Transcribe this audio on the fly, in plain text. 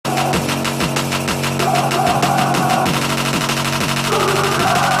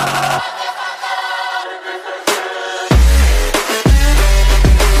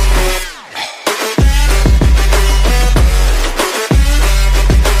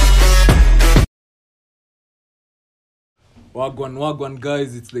Wagwan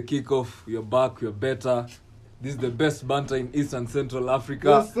guys, it's the kickoff. We're back, we're better. This is the best banter in East and Central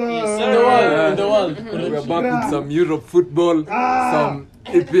Africa. Yes, sir. In the world. We're back with some Europe football, some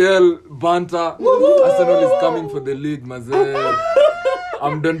EPL banter. Arsenal is coming for the league, maze.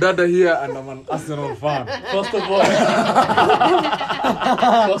 I'm Dondada here and I'm an Arsenal fan. First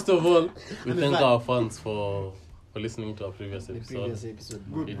of all, we thank our fans for listening to our previous episode.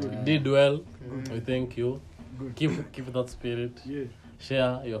 It did well. We thank you. Keep that spirit. Yeah.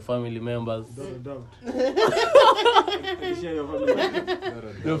 Share your family members. Share your family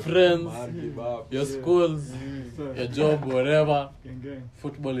members. Your friends, your schools, your job, wherever.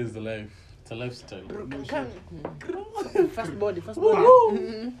 Football is the life. It's a lifestyle. First body.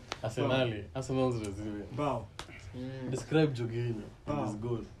 Arsenal's resilient. Bow. Describe Jorginho and his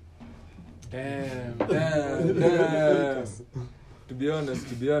goal. Damn. To be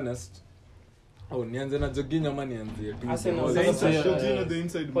honest. Oh, nianze na Jorginho ama nianzie tu. Jorginho the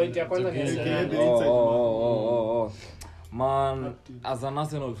inside. Point ya kwanza ni Man, as an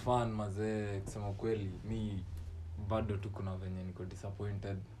Arsenal fan, maze, kusema kweli, mi bado tu kuna venye niko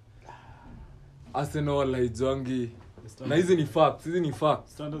disappointed. Arsenal haijuangi, na hizi ni facts.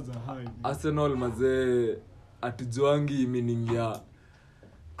 Standards are high. Arsenal, maze, atujuangi meaning ya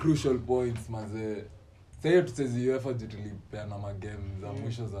crucial points, maze. Sasa tucheze UEFA tulipeana magame za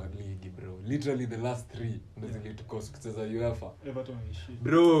mwisho za ligi, bro. Literally the last 3 ndio zilitukosa kucheza UEFA. Everton and shit.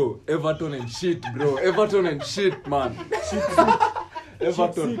 Bro, Everton and shit, man.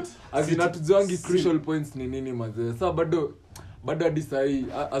 Everton. Azinatujuangi crucial points ni nini mazee. Sasa bado hadi sahi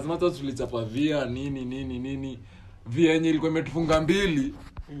as much as tulichapa via nini. Via yenye ilikuwa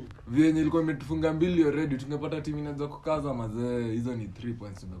imetufunga mbili already. Tungepata timu inaweza kukaza mazee. Hizo ni 3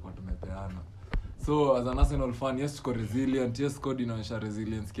 points tumekuwa tumepeana. So as an Arsenal fan, yes, tuko resilient. Yes, squad inaonyesha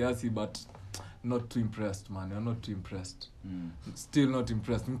resilience kiasi, but not too impressed, man. You're not too impressed. Still not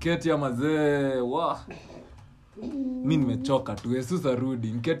impressed. Nketi mazee, wah. Mimi nimechoka tu. Jesus arudi.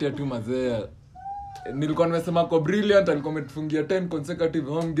 Nketi tu mazee. Nilikuwa nimesema kwa brilliant, alikuwa ametufungia 10 consecutive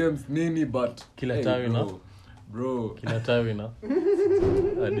home games nini, but kila tawi na bro. Kila tawi na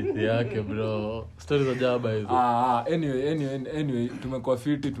hadithi yake, bro. Stories za jaba hizo. Anyway, tumekuwa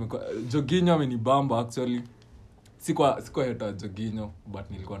fit, Jorginho amenibamba actually. Sikuwa hater Jorginho,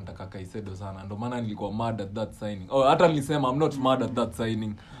 but nilikuwa nataka Kaisedo sana. Ndio maana nilikuwa mad at that signing. Oh, hata nilisema I'm not mad at that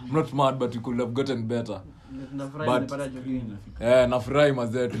signing. I'm not mad, but we could have gotten better. Nafurahi nilipata Jorginho. Nafurahi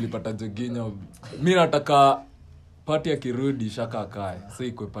mazee tulipata Jorginho. Mimi nataka party akirudi Shaka akae. Sasa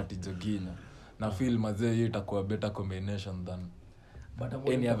iko party Jorginho. Na feel mazee hiyo itakuwa better combination than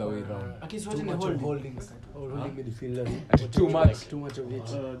any other way around. Akiswati ni holdings or holding midfielders. Too much of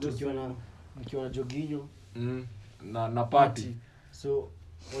it. Mkiwa na Jorginho na party. So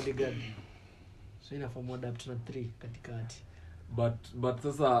Odegaard. So inaform adapt na 3 katikati. But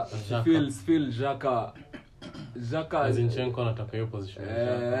sasa feel Xhaka Zinchenko anataka hiyo position.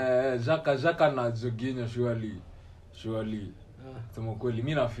 Xhaka na Jorginho surely. Sema kweli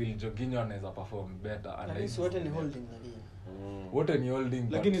mimi na feel Jorginho anaweza perform better and wote ni holding wote ni holding.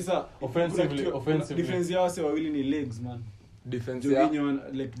 Lakini sasa offensively difference yao wase wawili ni legs, man. Defense Jorginho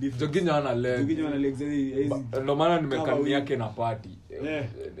like difference. Jorginho ana legs hizi. Ndio maana nimekani yake na party.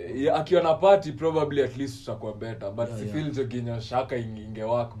 Akiwa na party probably at least tutakuwa better, but si feel Jorginho Shaka inge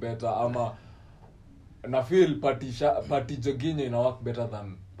work better ama na feel party Jorginho ina work better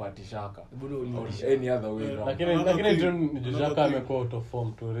than party Shaka or any other way around. Lakini John Shaka amekuwa out of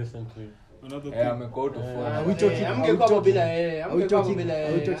form too recently. Amekuwa out of form. We talking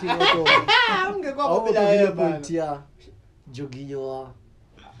bila bana. Jorginho wa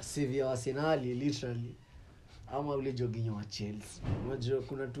Sevilla wa Arsenal literally ama ule Jorginho wa Chelsea. Unajua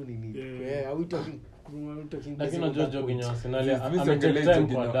kuna tu nini. We talking lakini unajua Jorginho wa Arsenal amecheza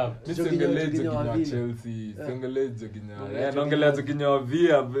time kwa adapt. Nisengelee Jorginho wa Chelsea, sengelee Jorginho. Naongelea Jorginho wa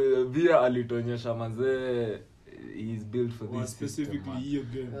Via alituonyesha mazee is built for this specifically hiyo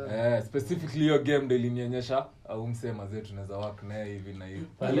game. Specifically hiyo game ndio ilinionyesha au msema zetu tunaweza work naye hivi na hivi.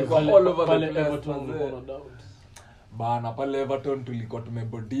 Pale Everton bana pale Everton tulikuwa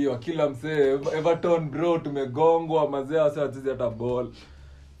tumebodiwa kila msee. Everton bro tumegongwa mazee wasa wachizi hata ball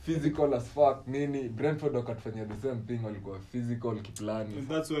physical as fuck nini. Brentford wakatufanyia the same thing, walikuwa physical kiplani, and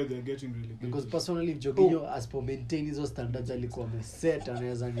that's why they're getting relegated. Because personally Jorginho as per maintain hizo standards alikuwa ameset,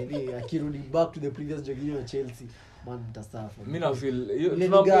 anaweza nini akirudi back to the previous Jorginho wa Chelsea, man mtasafa. Mimi na feel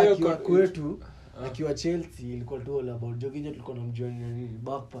tunaongea kwetu akiwa Chelsea ilikuwa tu all about Jorginho. Tulikuwa tunamjua nini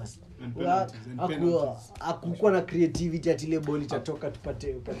back pass, hakukuwa na creativity at ile ball itatoka tupate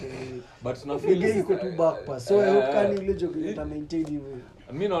nini, but na feel iko tu back pass. So I hope kani ile Jorginho ta maintain hivyo.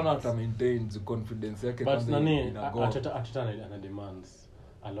 Mimi naona ata maintain the confidence yake but nani Ateta ana demands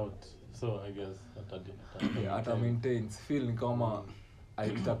a lot, so I guess ata maintain feel ni kama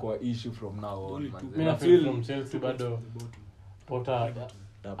itakuwa issue from now on. Mimi na feel from Chelsea bado Potter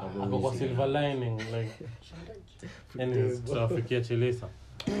ako kwa silver lining like anyways tutafikia Chelsea.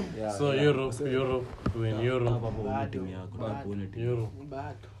 So Europe win Europe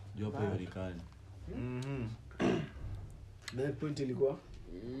jopo Marekani. That point ilikuwa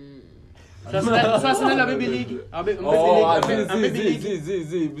sasa na baby league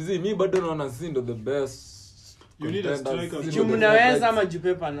mimi bado naona ndo the best. You need a striker. Mnaweza ama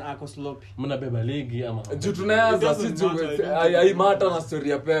Jupepa ako sloppy. Mnabeba ligi ama juu tunaweza si ai matter na story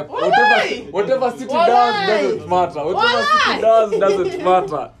ya Pep. Whatever City doesn't matter. Whatever City doesn't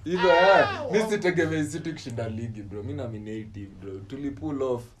matter. Hivyo mimi sitegemei City kushinda ligi bro. Mimi naminate bro. Tuli pull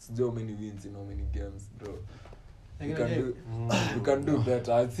off so many wins in how many games bro. You can do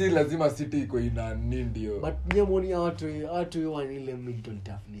better. Si lazima City iko ina ndio. But nyamoni watu wanile mental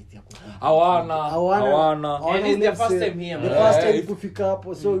toughness ya kufa. Hawana. And it's the first time here. The first time kufika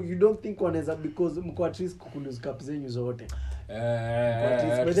hapo. So you don't think wanaweza because mko at risk kulose cup zenyu zote.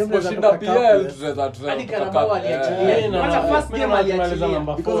 Kushinda PL tunaweza hadi Carabao aliachilia. Kwanza first game aliachilia.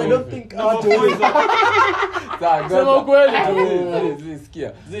 Because I don't think watu sema kweli tu.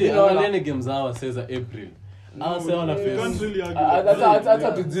 Sikia. Angalia games hawa sasa April.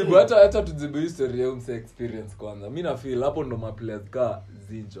 Hata tujibu history ya umse experience kwanza. Mimi na feel hapo ndo ma players ka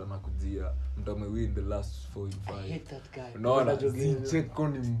Zincho anakujia mtu amewin the last 4 in 5. I hate that guy. Unaona Zincho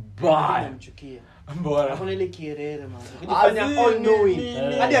ni mbaya. Namchukia. Mbona? Hakuna ile kierere man. Kujifanya all knowing.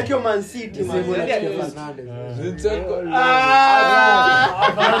 Hadi akiwa Man City man. Zincho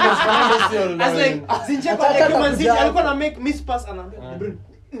as like Zincho akiwa Man City alikuwa na make miss pass anaambia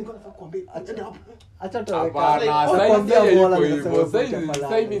niko nataka kuambia acha tuweka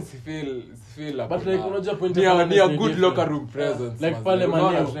feel but like unajua point ni a good locker room presence like pale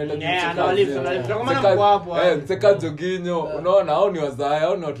maneno tunakomana kwa hapo Mseka Jorginho unaona hao ni wazaya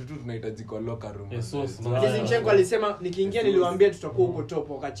hao ni watu tu tunahitaji kwa locker room. Zinchenko alisema nikiingia niliwaambia tutakuwa huko top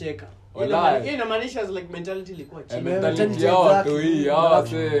wakacheka. Hiyo inamaanisha like mentality ilikuwa chini. Mentality yao watu hii hao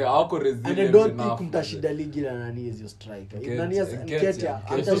hawako resilient and I don't think mtashida ligi na nani hizo striker. Nani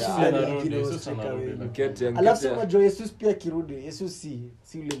Nketiah atashinda ligi na striker. Alafu unajua Jesus pia kirudi. Jesus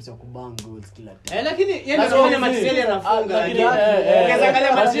si ule msa kubang goals kila time. Lakini yeye ndio anafanya Martinelli anafunga.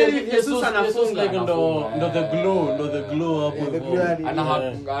 Ukiangalia Martinelli Jesus anafunga. Ndo the glow hapo.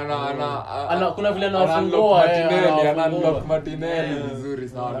 Ana kuna vile anafungua Martinelli vizuri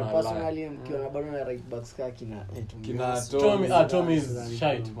sana. Personally mkiona bado na right backs kina Tommy is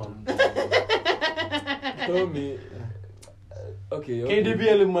shite man. Tommy okay. KDB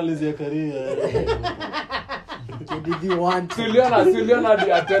alimalizia career. KDB want. Suliona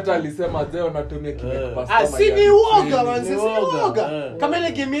di Ateta alisema zeo natumia kimepass kama. Si ni uoga manzi, si uoga. Kama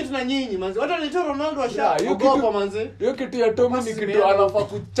ile game yetu na nyinyi manzi. Watu wanaitoa Ronaldo ogopa manzi. Hiyo kitu ya Tommy ni kitu anafaa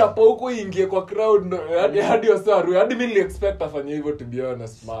kuchapa huko ingie kwa crowd hadi wasaru. Hadi mimi expect afanye hivyo to be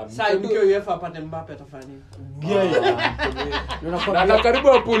honest man. Sasa mkio UEFA apate Mbappe atafanya nini? Na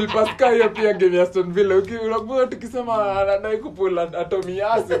karibu pull pass ka hiyo pia game ya Aston Villa. Unakumbuka tukisema anadai kupull Tommy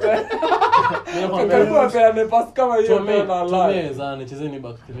asi. Karibu apeane pass kama hiyo tena la. Tumeza anachezeni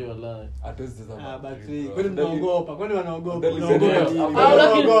back 3 wallahi. Ataweza back 3. Kwani mnaogopa? Kwani wanaogopa?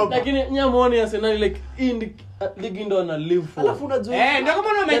 Lakini nyamuone Arsenal like in ligi ndo ana live for. Alafu unajua ndio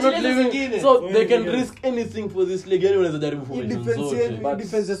kama na mechi zingine. So they can risk anything for this league. Yani wanaweza jaribu formation zote.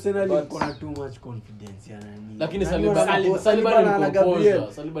 Defense Arsenal iko na too much confidence yani. Lakini Saliba ni composure.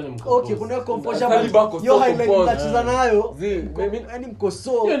 Saliba ni mkomposure. Okay, kuna composure. Yo highlight nacheza nayo. Yani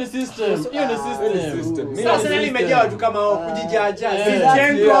mkoso. Hiyo ni system. Sasa Arsenal imejaa watu kama hao kujijaja.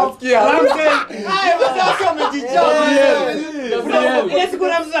 Zinchenko, Ramsey. Basi wamejijaja. Ile siku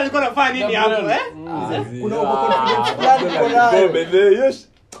Ramsey alikuwa anafanya nini hapo kuna confidence plan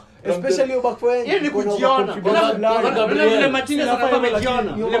especially back for yeye ni kujiona vile Martinez anakuwa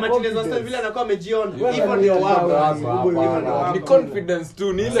amejiona vile Martinez hasta vile anakuwa amejiona hivyo ndio wao ni confidence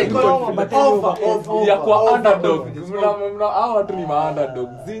tu ni ile confidence ya kwa underdog hao watu ni underdog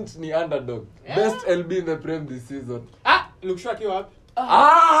Zinch ni underdog best LB in the Prem this season Luke Shaw akiwa wapi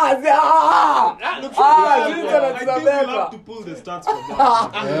Zinch anacheza better. To pull the stats for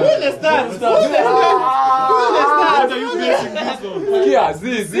that. Pull the stats. What are you basing this on? Kia,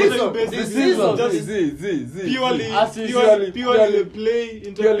 Purely the play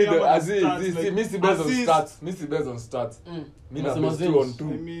in purely the stats, Missy based on stats. Mimi na 2 on 2.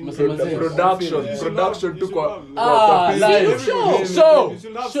 Production tu kwa show.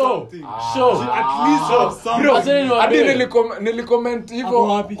 At least have something. Hadi nilicomment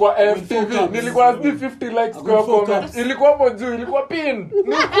hivyo kwa FTV. Nilikuwa na 50 likes kwa comment. Ilikuwa hapo juu, ilikuwa pin. Ni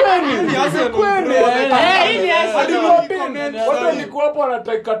kweli. Hadi watu walikuwa hapo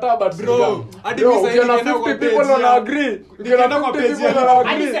wanatakataa but bro. Hadi mimi sasa na 50 people wana agree. Ukienda kwa page wana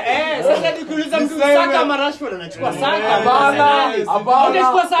agree. Sasa nikuuliza mtu Saka ama Rashford anachukua Saka. Hapana.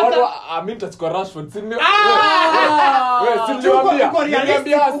 Unachukua Saka. Mimi nitachukua Rashford. Wewe siliwaambia.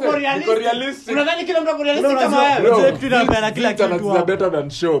 Uko realistic. Unadhani kila mtu ako realistic kama wewe? Unajua kitu inapeana kila kitu hapo. It's better than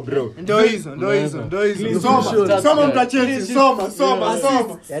show, bro. Ndio hizo. Soma mtu Chelsea. Soma.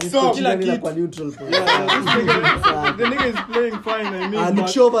 Kila kitu kwa neutral point. The nigga is playing fine, I mean. Luke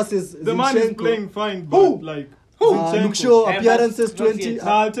Shaw versus the man is playing fine, but like Luke Shaw appearances 20.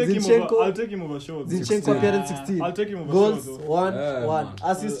 I'll take him over Shaw. Zinchenko appearance 16. I'll take him over Goals Shaw. 1.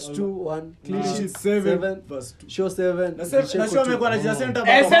 Assists 2, 1. Clean sheets 7. Shaw 7. Na Shaw amekuwa anacheza center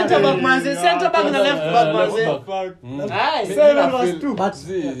back. Center back manze, center back na left back manze. Hai, 7 was 2. But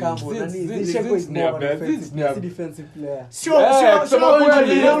Zinchenko is more of a defensive player. Shaw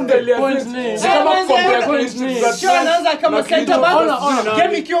anaanza kama center back.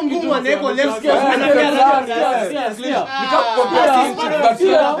 Game ikiwa ngumu anaweka left anapea right.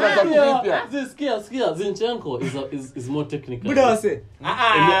 Zinchenko is more technical. Buda wase.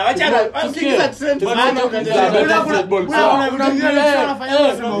 Acha ukiingiza trend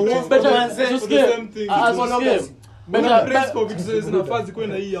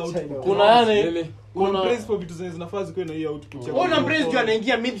Una praise tu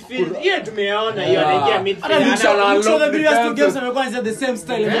anaingia midfield. Hiyo tumeona hiyo anaingia midfield. the same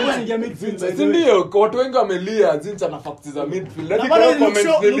style. Anaingia midfield. Ndio watu wengi wamelia Zinch ana facts za midfield. Watu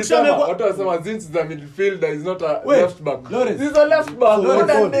wanasema Zinch is a midfielder, is not a left back. He's a left back.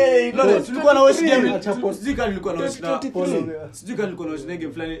 Tulikuwa na watch game. Sijika nilikuwa na watch game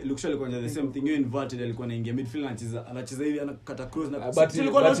fulani. Luke Shaw alikuwa the same thing. Yeye inverted alikuwa anaingia midfield anacheza hivi anakata cross na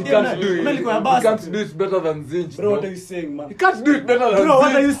tulikuwa na watch game. He can't do it better than Zinch. Bro, what are you saying, man? He can't do it better than Bro,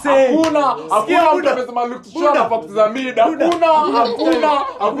 what are you saying? Hakuna mtu amesema Luke Shaw na facts za mid.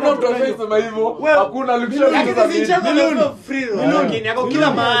 Hakuna mtu amesema hivyo. Hakuna Luke Shaw na Zinchenko free roll. Yako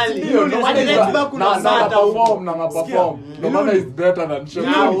kila mahali. Hadi left back kuna Sata perform. No matter is better than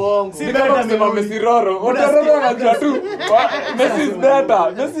Shaw. Si better than Messi Roro. Roro anajua tu. Messi is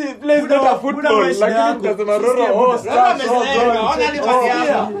better. Messi plays better football. Lakini mtasema Roro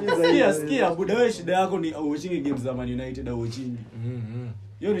Sikia, buda wewe shida yako ni watching games za Man United au watching.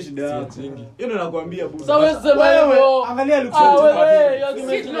 Hiyo ni shida yako. Hiyo ndio nakwambia buda. Sasa wewe sema wewe angalia Luke Shaw.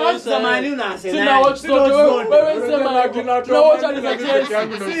 Sina watch story wewe sema na watch hadi za Chelsea.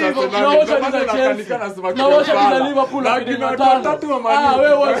 Na watch hadi za Liverpool lakini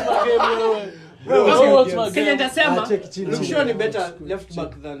wewe watch game. Kenya ndasema Luke Shaw ni better left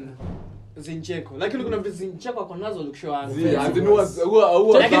back than Zinchenko. Lakini kuna vitu Zinchenko ako nazo Luke Shaw anazo.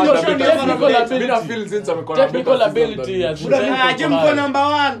 Technical ability ya Zinchenko. Ajimko number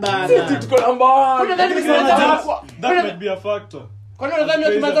 1 bana. Tuko number 1. That might be a factor. Kwa nini unadhani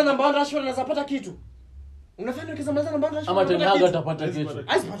ukimaliza number 1 Rashford anapata kitu? Unafanya ukimaliza number 1 Rashford ama Ten Hag atapata kitu.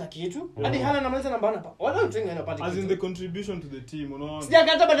 Asipata kitu. Hadi Haaland anamaliza number 1 hapa. Wala utenga anapata kitu. As in the contribution to the team, unaona.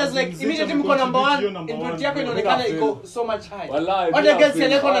 Sijakata but as like immediately mko number 1 input yako inaonekana iko so much high. Wallahi. Wale girls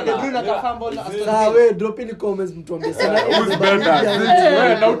yako na De Bruyne akafumble na Aston Sawa wewe drop in comments mtuambie sana. Who's better?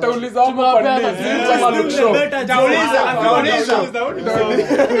 Wewe na utauliza hapo kwa nini Zinch ama Luke Shaw?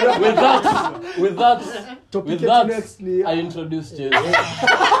 With that Topic next ni I introduce Chelsea.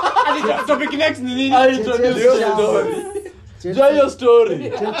 Topic next ni nini? I introduce story. Enjoy your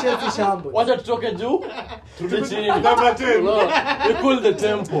story. Chelsea shambo. Wacha tutoke juu. Turudi chini. We cool the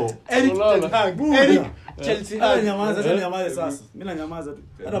tempo. Eric Chelsea nyamaza sasa. Mimi na nyamaza tu.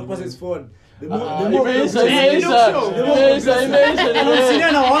 Hata passes forward. Imeisha.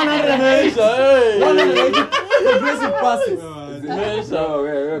 Anashinda na 100 aggressive passes. Next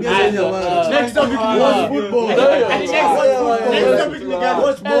topic was football. Next topic ni gani?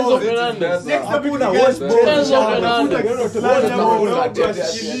 Watch ball. Next topic ni watch ball.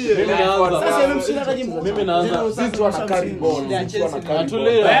 Mimi naanza. Sisi wana carry ball.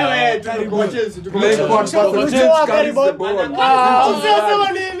 Atulia. Wewe tulikuwa Chelsea Play for carry ball.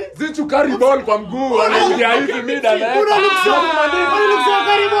 Usisema nini? Zinch carry ball kwa mguu anaingia hivi mida na. Unaluksa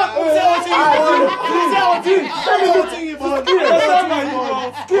carry ball.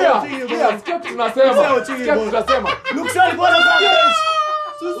 sikia tunasema. Luksha alikuwa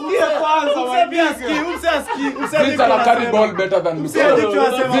Susikie kwanza Zincha na carry ball better than Lukshaw.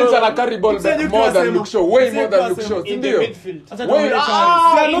 Zincha na carry ball more than Lukshaw. Way more than Lukshaw. Ndio. Way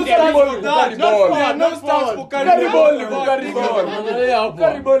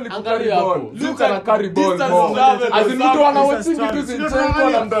carry ball. Zincha na carry ball more. As in mtu anawatching tu Zincha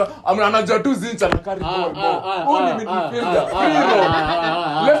anajua tu Zincha na carry ball more. Only midfielder.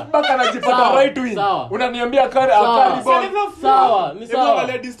 Left back anajipata right wing. Unaniambia carry ball. Sawa, ni sawa.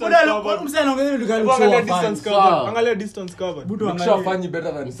 Angalia distance cover. Lukshaw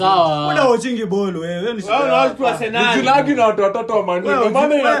better than sawa. Una watching ball wewe. Ni watu wa Arsenal. Zinagi na watoto wa Man U.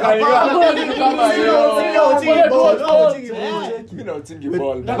 Maana inakaiga. Kama hiyo. Mimi na watching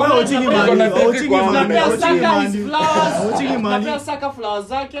ball. Napea Saka flowers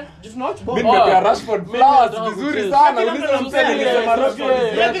zake. Just not. Mimi nimepea Rashford flowers vizuri sana. Uliza msanii nilisema Rashford.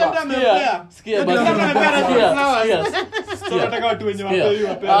 Sikia basi. Nataka watu wenye wapewi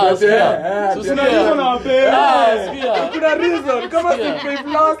wapewi. Kuna reason kama si pay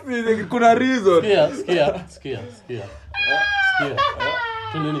flowers kuna reason. Sikia.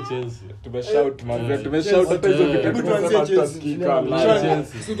 Tuneni Chelsea. Tumeshout hata hizo vitu tunasema tusikika.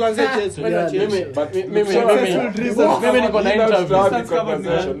 Tuanze Chelsea. Mimi niko na interview.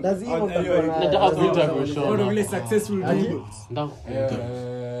 Nataka kuinterview show. Really successful deal.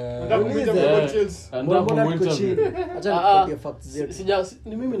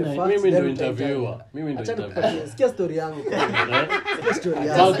 Mimi ndio interviewer. Sikia story yangu.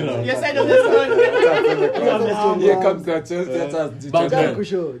 Background. Yes, I know this one. Here comes the Chelsea hata Background.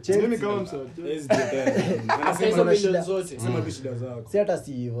 Mimi kama msao. Hizo milioni zote. Sema shida zako. Si hata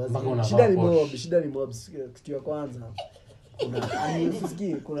si hivyo. Mpaka Shida ni unavaa mob, kitu ya kwanza.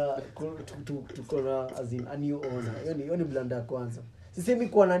 Kuna as in a new owner. Hiyo ni blanda ya kwanza. Sisemi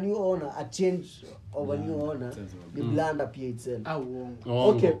kwa na new owner, a change of a new owner ni blanda pia itself.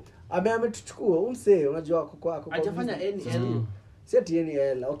 Okay. Ametuchukua umse unajua kwa Hajafanya NL. Seti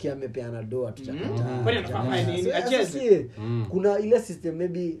NL, okay amepeana doa tutakataa. Kwani anafanya nini? Acheze. Kuna ile system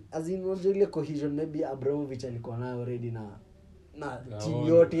maybe as in unajua ile cohesion maybe Abramovich alikuwa nayo already na team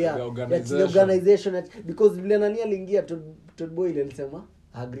yote ya organization because vile nani aliingia Todd Boyle alisema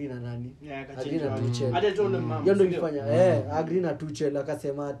agree na nani? Agree na Tuchel. Hata tuone mama. Ndio ilifanya agree na Tuchel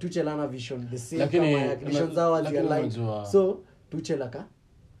akasema Tuchel ana vision the same Lakini kama vision zao align. So Tuchel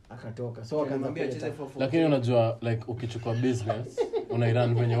akatoka. So akaambia acheze for. Lakini unajua like ukichukua business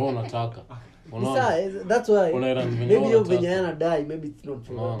unairan venye wewe unataka. That's why maybe you venye anadai maybe it's not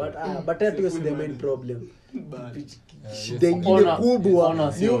fair but that is the main problem. Shida ingine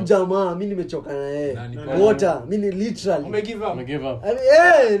kubwa ni jamaa mimi nimechoka na yeye water mimi literally Umegive up.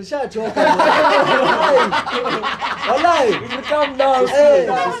 nishachoka wallahi calm down.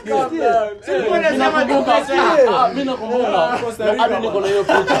 Mimi nakumbuka hadi niko na hiyo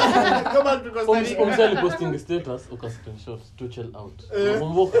picha Kama tuko umsali posting status uka screenshot Tuchel out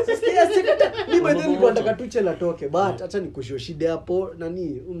nakumbuka mimi bado nilikuwa nataka Tuchel atoke but acha nikushio shida hapo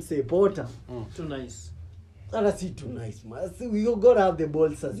nani umse Potter too nice. Ana si too nice man. We gotta have the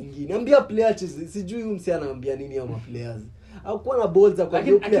balls zingine. Ambia players sijui umse anaambia nini hao players. Hakuwa na balls za kwa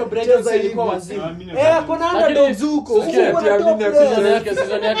cheza ilikuwa wazimu. Kuna underdog zuko. season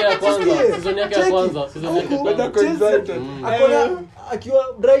yake ya kwanza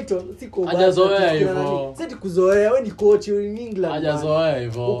akiwa Brighton siko hajazoea hivyo. Sisi kuzoea wewe ni coach in England. Hajazoea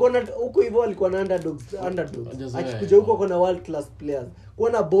hivyo. Huko hivyo alikuwa na underdogs. Akikuja huko kuna world class players.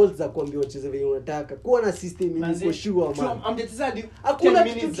 Kuwa na balls za kuambia wacheze vile unataka. Kuwa na system iko sure man. Hakuna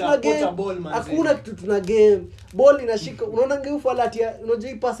kitu tuna game. Ball inashika. Unaona ngeufa latia unajua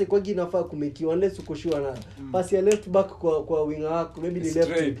hii pass kwa gina inafaa kumekiwa unless uko sure na pass ya left back kwa winger wako maybe ni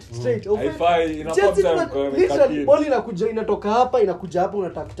left straight. Literally ball inakuja inatoka hapa inakuja hapa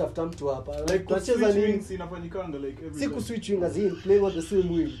unataka kutafuta mtu hapa. Like tunacheza nini inafanyikanga like every. Si ku switch wingers in playing on the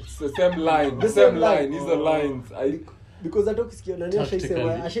same wing. The same line is the lines. Because hata ukisikia nani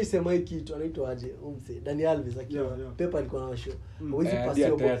ashaisema hii kitu anaitwa aje umse Dani Alves akiwa Pepa alikuwa na show hawezi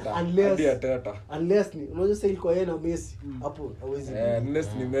pasio unless ni unajua sasa ilikuwa yeye na Messi hapo hawezi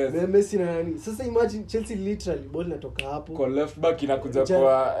Messi na nani sasa imagine Chelsea literally ball inatoka hapo kwa left back inakuja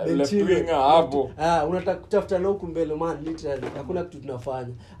kwa left winger hapo unataka kutafuta na huko mbele man literally hakuna kitu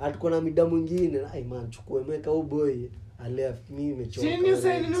tunafanya hatukuwa na mida mwingine man chukue meka huyo boy left mimi nimechoka.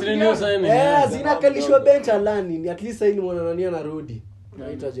 Zinakalishwa bench alani at least hii muona nani anarudi.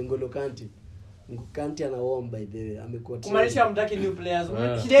 Naitwa Jengolo Kanti. Kanti ana warm by the way amekuwa kumaanisha mtaki new players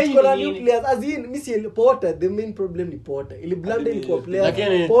kuna new players as in misi Porter the main problem ni Porter ili blunder ilikuwa players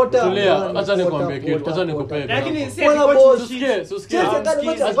lakini Porter acha nikwambie kitu acha nikupee lakini si usikie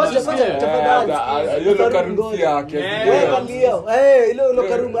hiyo lokarusi yake ile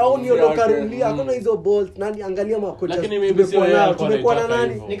lokarum au ni lokarum hakuna hizo balls nani angalia makocha tumekuwa na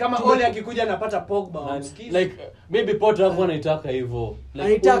nani ni kama Ole akikuja anapata Pogba like maybe Porter hapo anaitaka hivyo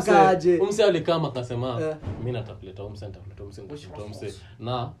anaitaka aje umse alikama akasema mimi natakuleta umse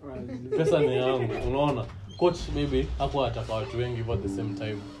na pesa ni yangu unaona coach maybe hapo ataka watu wengi at the same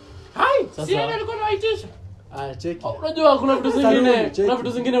time sasa yeye alikuwa anaitisha check unajua kuna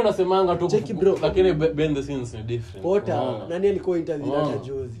vitu zingine unasemanga tu lakini behind the scenes ni different Porter nani alikuwa interview hata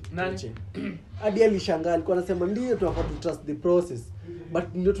juzi nani hadi alishangaa alikuwa anasema ndio tunafaa to trust the process but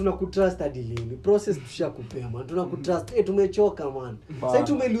ndio tunakutrust hadi lini process tushakupea man tunakutrust tumechoka man sasa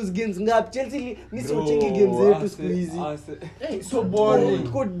tume lose games ngapi Chelsea mimi sio chengi games zetu siku hizi so boring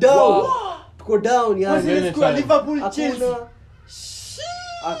tuko down yani kwa Liverpool Chelsea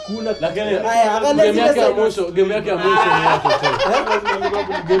hakuna lakini game yake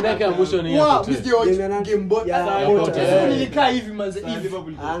ya mwisho ni yake nilikaa hivi manze hivi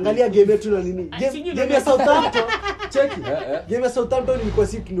angalia game yetu na nini game ya Southampton check game ya Southampton ilikuwa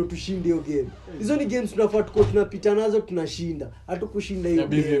sisi ndio tushinde hiyo game hizo ni games tunafaa tuko tunapita nazo tunashinda hatukushinda hiyo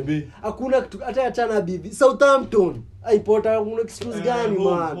game hakuna hata achana bibi Southampton Porter una excuse gani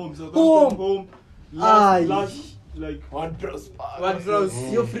man home like one cross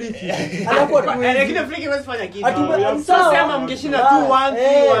sio free kick alafu lakini free kick wasifanya kitu sasa mngeshinda 2-1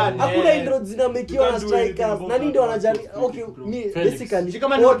 3-1 hakuna intro zinamekiwa na strikers nani ndio wanajali okay me basically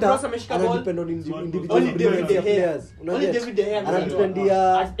kama ni cross ameshika ball depend on individual players unajua David De Gea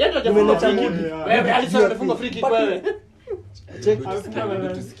anadependia wewe alisema amefunga free kick wewe check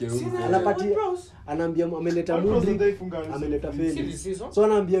anapatia anaambia ameleta Mudrik ameleta Felix so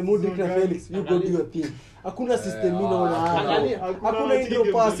anaambia Mudrik na Felix you go do your thing hakuna system mimi naona hakuna intro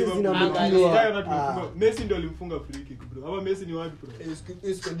passes zinamekiwa Messi ndio alimfunga free kick bro ama Messi ni wapi bro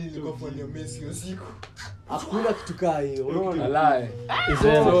hizo ndio kwa Messi usiku hakuna kitu kaa hiyo unaona alai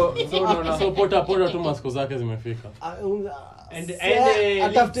so Porter tu masko zake zimefika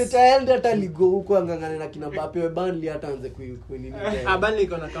atafute taende hata ligo huko angangane na kina Mbappe Burnley hata anze kuinini Burnley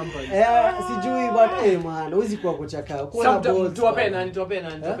iko na company sijui but man huwezi kwa kocha kao kuna balls tuwape nani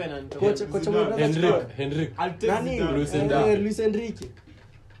kocha Henrik nani Luis Enrique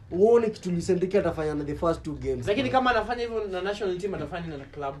uone kitu Luis Enrique atafanya na the first two games lakini kama anafanya hivyo na national team atafanya na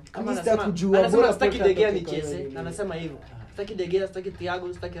club kama anasema sitaki De Gea nicheze anasema hivyo sitaki De Gea sitaki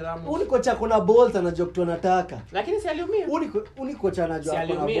Thiago sitaki Ramos uni kocha kuna balls anajua kitu anataka lakini si aliumia uni kocha anajua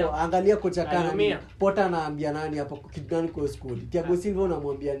kuna ball angalia kocha kana Porter anaambia nani hapo kitu gani kwa school Thiago Silva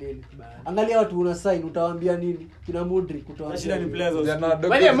unamwambia nini angalia watu una sign utawaambia nini kina Modric utawaambia shida ni players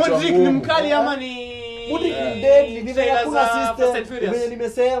wale Modric ni mkali ama ni Modric ni dead ni vile hakuna system vile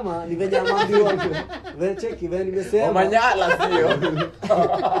nimesema ni venye amambiwa vile cheki vile nimesema manyala sio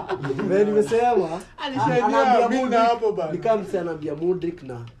vile nimesema alishadia mimi na hapo bana nikamse anaambia Modric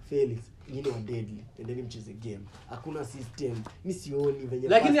na Felix nyinyi wa deadly endeni mcheze game hakuna system mimi sioni venye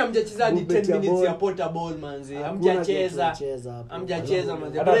lakini hamjacheza hadi 10 minutes ya Porter ball manzi hamjacheza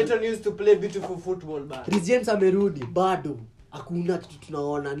manzi Brighton used to play beautiful football bana James amerudi bado hakuna kitu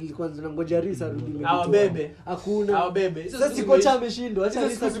tunaona nilikuwa ninangoja Risa rudi awabebe hakuna awabebe sasa kocha ameshindwa acha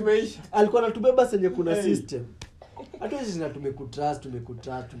Risa zimeisha alikuwa anatubeba senye kuna system hata sisi na tumekutrust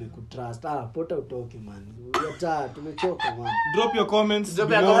Porter utoke man yata tumechoka man drop your comments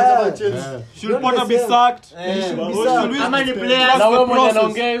about Chelsea should Porter be sacked ama ni players na wewe mwenye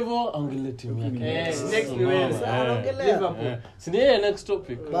anaongea hivyo angalia timu yake next ni wewe anaongelea Liverpool si ni next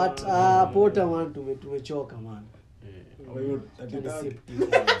topic but Porter man tumechoka man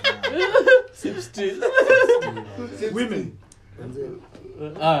women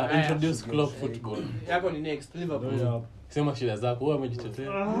introduce club football yako ni next Liverpool sema shida zako wewe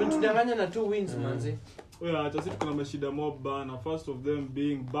umejitetea umetudanganya na 2 wins manzi hata sisi kuna mashida mob bana first of them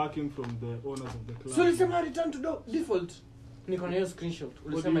being backing from the owners of the club so ulisema return to default niko na hiyo screenshot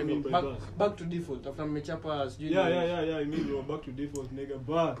ulisema hivyo back to default after mmechapa sijui yeah I mean we're back to default nigga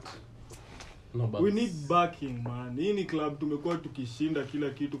but we need backing man hii ni club tumekuwa tukishinda kila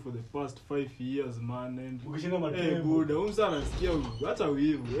kitu for the past 5 years man and ukishinda matemu buda umsa anasikia hata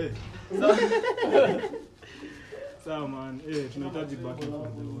wivu sawa man tunahitaji backing from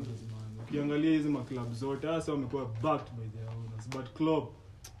the owners man ukiangalia hizi club zote hasa wamekuwa backed by their owners but club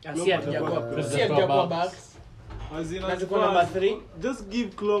asiajakuwa backs as in number 3 just give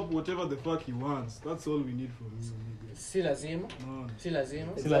Klopp whatever the fuck he wants that's all we need from him Si lazima.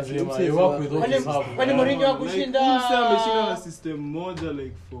 You work with what you have. Kwani Mourinho hakushinda? Ameshinda na system moja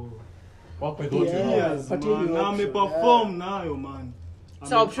like for Work with what you have. years, man. Na ameperform nayo, man.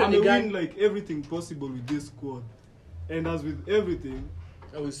 So option win gani? like everything possible with this squad. And as with everything,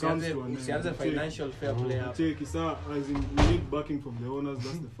 Usianze financial fair play hapo. Check isa as in we need backing from the owners,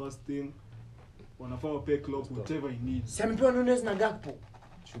 that's the first thing. Wanafaa pay Klopp whatever he needs. Siampewa Nunes na Gakpo.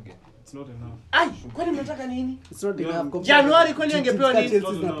 It's not enough. Ai, kwani mnataka nini? It's not enough. Januari kwani angepewa nini?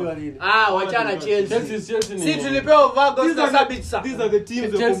 Wachana Chelsea. Si tulipewa Vargas na Sabitzer. These are the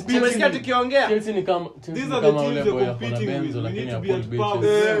teams that compete. Tumesikia tukiongea. Chelsea ni kama These are the teams that competing with. We need to be at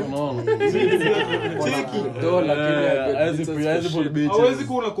power. Hawezi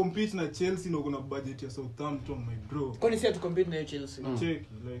kuwa una compete na Chelsea na kuna budget ya Southampton, my bro. Kwani si compete na Chelsea? Check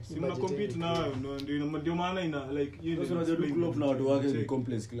like si mna compete nayo ndio maana ina like you know Klopp na watu wake ni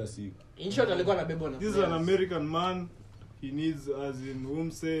complex kila siku. In short alikuwa anabebwa na. This is an American man. He needs as in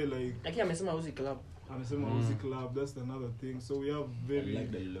umse like lakini amesema uzi club. Uzi club, that's another thing. So we have very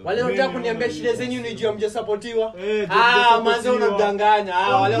wale wanataka kuniambia shida zenyu ni juu mjasupportiwa. Manze unadanganya.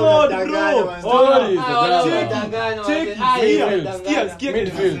 Wale unadanganya manze. Sikia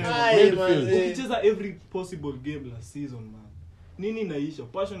midfield. Ukicheza every possible game last season, man. Nini naisha?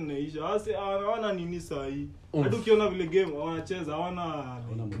 Passion naisha. Hawana nini sahi. Hadi ukiona vile game wanacheza hawana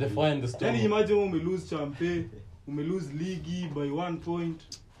define the story. Yani imagine ume lose champion, ume lose league by 1 point.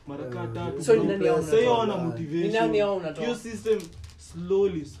 Mara tatu. So nani hao unatoa? Sasa wana motivation. Nani hao unatoa? Your system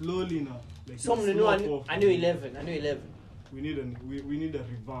slowly na like so mnunua a new 11. We need a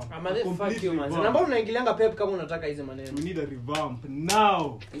revamp. Fuck you, man. Namba unaingilianga Pep kama unataka hizo maneno. We need a revamp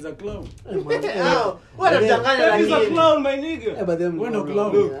now. He's a clown. What unadanganya na nini? He's a clown, my nigga. But then we're no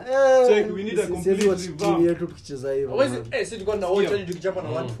clown. Check, we need a complete revamp. Yetu tukicheza hivyo. Wewe si tulikuwa na watch hadi tukichapa na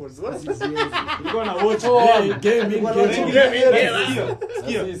Watford. Tulikuwa na watch game.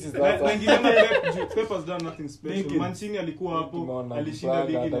 Pep has done nothing special. Mancini alikuwa hapo, alishinda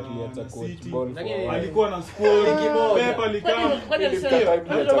ligi na City. Alikuwa na score. Pep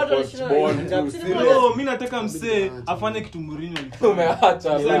mimi nataka msee afanye kitu Mourinho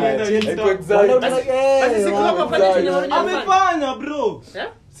umeacha amefanya bro.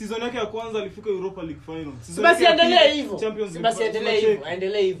 Season yake ya kwanza alifika Europa League final. Basi endelee hivyo. Basi endelee hivyo.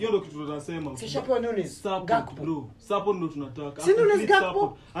 Hiyo ndio kitu tunasema. Sishapewa Nunes. Gakpo bro. Support ndio tunataka. Si Nunes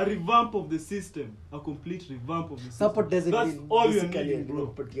Gakpo. A revamp of the system. A complete revamp of the system. Support doesn't That's mean all you basically need, bro.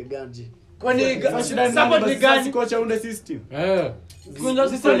 kupatia ganji. Kwani support ni gani? Coach aunde system. Kuna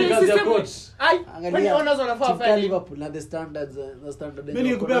system ni kazi ya coach. Kwani owners wanafaa fanya Liverpool na the standard. Mimi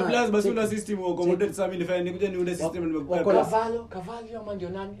nikupea players basi una system wa accommodate sasa mimi nifanye nikuja niunde system nimekupea. Cavallo ama ndio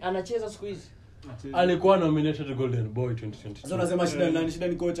nani? Anacheza siku hizi. Alikuwa nominated Golden Boy 2020. Sasa unasema shida ni nani? Shida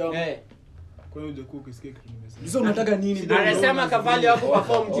ni coach au? Kwa hiyo Jaku ukisikia kitu nimesema. Sasa unataka nini? Anasema Cavallo hapo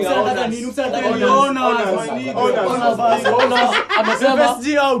perform juu ya unataka nini? Unataka nini?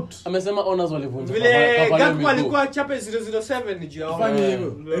 Amesema owners walivunja. Vile Gakpo alikuwa chape 007 ni juu ya fanya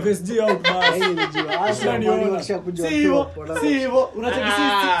hivyo. FSG out basi. Shida ni owner. Si hivyo. Unataka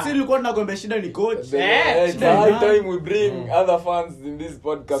si nilikuwa tunakwambia shida ni coach. High time we bring other fans in this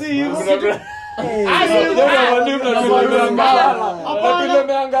podcast.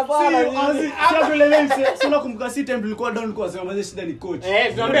 Sina kumkasi time tulikuwa down kwa sema maze shida ni coach.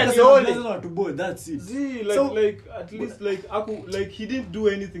 Tunaambia ni only to board that's it. Like at least like he didn't do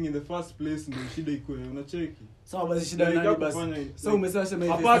anything in the first place ndio shida iko unacheki. Sawa basi shida ni nani basi. Sasa umesema sema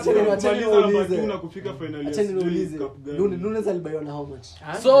hivi. Apart from na kufika finali. Acha niulize. Nunes alibayona how much?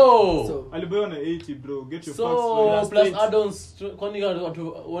 So alibayona 80 bro. Get your facts. So plus add-ons kwani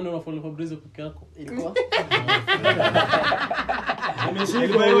watu wana unafollow Fabrizio peke yako. Ilikuwa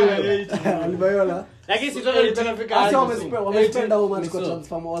alibayona lakini si total tunafika hadi wamespenda how much kwa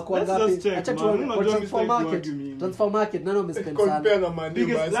transfer wako ngapi? Acha tuone kwa transfer market nani wamespend sana.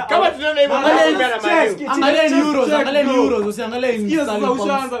 Kama tunaona hivyo angalia euros usiangalie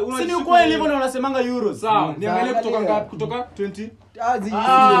si ukweli hivyo unasemanga euros sawa niangalie kutoka ngapi kutoka 20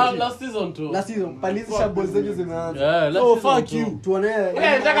 last season palizisha balls zenyu zimeanza so fuck you tuone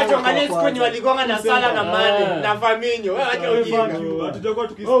nataka tuangalie siku kwenye waligonga na Salah na Mane na Firmino wewe acha ujinga hatujakuwa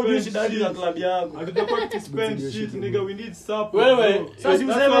tukispend shida za club yako hatujakuwa tukispend shit nigga we need support wewe sasa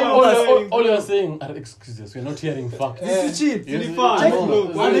useme all you are saying are excuses we are not hearing facts this is cheap ni fact bro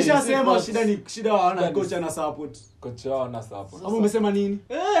wanashasema shida wana coach ana support Coach wao na support. Hapo umesema nini?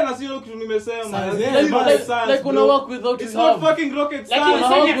 Na sio kitu nimesema. Like una work with what you It's have. not fucking rocket Lakini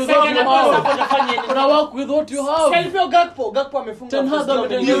science. una work with what you have. Selfie Gakpo amefunga. Ten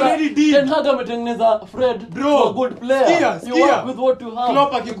Hag ametengeneza Fred Bro, a good player. You work with what you have.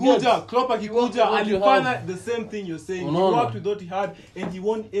 Klopp akikuja alifanya the same thing you're saying. He worked with what he had and he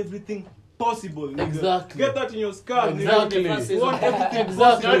won everything possible, nigga. Exactly. Get that in your skull, Exactly. nigga. You want everything Exactly.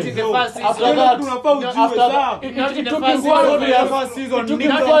 possible. Not in the first season. After that, tunafaa ujue after saa. that, Not in the it took first him season. 5 years. First season. It took him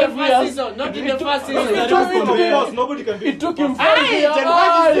Not in 5 the first years. season. Not in the first Of season. course, nobody can do It took him 5 Aye, years. Ten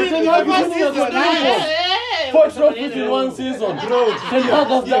Hag is Ten in Hag the is first winning as a season. Liverpool. 4 trophies in 1 season. Bro, Ten Hag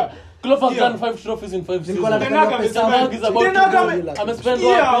has done. Klopp has Yeah. done 5 trophies in 5 Nilikuwa seasons. nataka Ten Hag Ten Hag is about Ten to Hag go. Amespend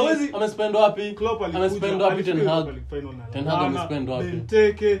Yeah, wapi? hawezi- Amespend wapi? Klopp alikuja, Amespend wapi Ten alifika Hag? final na Ten Hag Lallana, amespend wapi?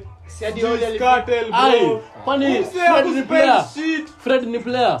 Benteke, Si hadi Ole alifika. Skartel, Ai, bro. kwani Umse Fred ni hakuspend player? shit. Fred ni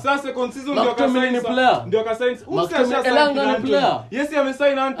player. Sasa second season ndio McTominay ni akasign player. ndio akasign McTominay Elanga ni player. Yes, he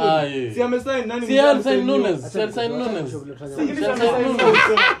amesign Ah, Anthony. yeah. Si amesign nani? Si Alcine Nunes. Alcine Nunes. Alcine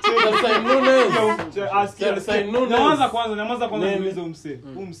Nunes. Nyamaza kwanza Nini? niulize umse.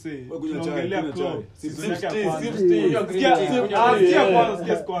 Kunywa chai, Tunaongelea kunywa Klopp. chai. Season yake ya 60, kwanza. 60. Sikia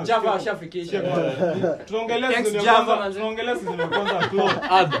kwanza. Java ashafikisha. Tunaongelea Thanks, season ya Java, kwanza. manze. Tunaongelea season ya kwanza ya Klopp.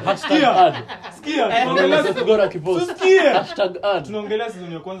 Add. Hashtag Sikia. add. Sikia, Ndio tunaongelea Seth Gora kipost. Tusikie. Hashtag add. Tunaongelea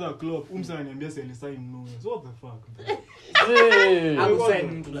season ya kwanza ya Klopp. Umse ananiambia si alisign Nunes. What the fuck? Zee.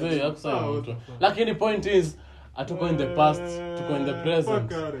 Hakusign mtu. Zee, hakusign mtu. Lakini point is atuko in the past, tuko in the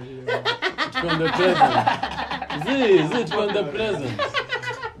present. Fuck out of here. Tuko in the present. Zee, tuko in the present.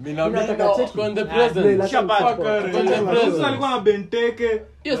 Tuko in the present. Fuck out of Tuko in the here. present. Umse alikuwa na Benteke.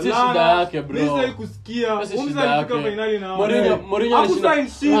 Hiyo si Lallana. shida yake, bro. Mimi sasa kusikia. Hiyo si Umse shida alifika yake. finali na Mourinho alishinda. Hakusign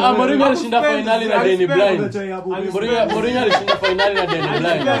shit. Mourinho alishinda Hakuspend finali na zero. Danny Blind. Alispend Mourinho alishinda finali na Danny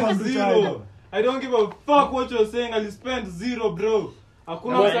Blind. Alispend zero. I don't give a fuck what you're saying. Alispend zero, bro.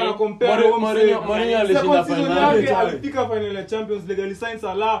 Hakuna mtu ana compare Mourinho alishinda finali. Alifika final ya Champions League, alisign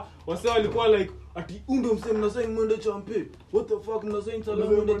Salah. Wase walikuwa like ati undo msema mnasign mwende champe. What the fuck mnasign Salah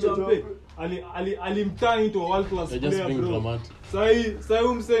mwende champe? Alimturn into a world class They're just player, being bro. dramatic. Sahi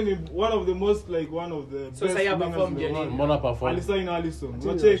umseni one of the most like one of the So best Sahi wingers performed in the yani. world. Mbona perform? Alisign Alisson.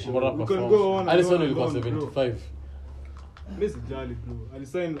 Unacheki. Mbona You can perform? go on. Alisson ilikuwa 75. Mimi sijali bro.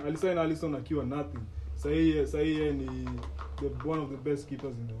 Alisign Alisson akiwa nothing. Sahi yeye ni one of the best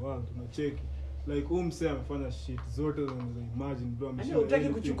keepers in the world. Unacheki. Like umse amefanya shit zote unaweza imagine bro. Yaani hutaki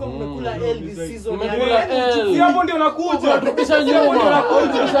kuchukua Mm. mmekula L this season. Mmekula yani. L. Si hapo ndio nakuja. Turudisha nyuma.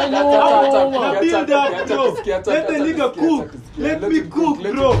 Turudisha Na nyuma. build up, bro. Let the nigga cook. Let me cook,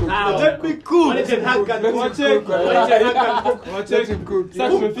 bro. Let me cook. Wale Ten Hag can cook. Wacheki. Wacheki. Sasa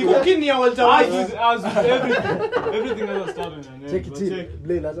tumefika. Cooking ni ya Walter White. As everything has started and Check it Wacheki. in.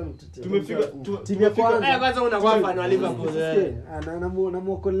 Blade hata mtetea. Tumefika Timu ya kwanza. Kwanza unakuwa fan wa Liverpool.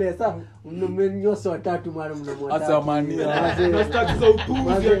 Namuokolea sa mmenyosa watatu mara mnamwatatu. Hata Mania. na start za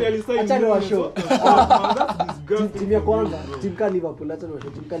upuzi hata alisign. Acha ni washow. That's disgusting. Timu ya kwanza, timu kama Liverpool, hata ni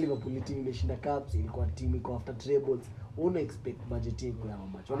washow. Timu kama Liverpool ni timu imeshinda cups, ilikuwa timu iko after trebles. Una expect budget yako ya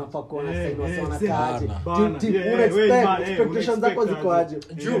match. Wanafaa kuona sign wasa wanakaaje. Una expect expectations zako ziko aje.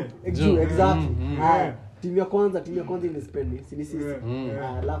 Juu exactly. Haya, timu ya kwanza imespend si sisi.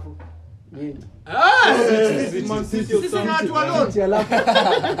 Alafu nini? Man City Sisi ni watu alone.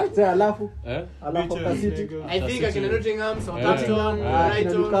 Alafu City. I think akina Nottingham, Southampton, Kina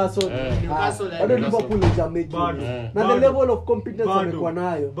Brighton, Newcastle. Newcastle, Bado Liverpool hajamake Bado. it. Na the level of competence wamekuwa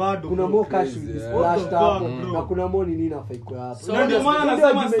nayo. Bado. Kuna more cash Crazy, with this yeah. splash What the hapo fuck, bro? na kuna more nini inafaa iko hapo. So Na ndio maana Ndio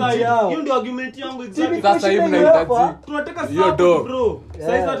nasema argument style. yao. Hiyo ndio argument yangu exactly. Sasa hivi mnahitaji Tunataka hiyo support, do. bro.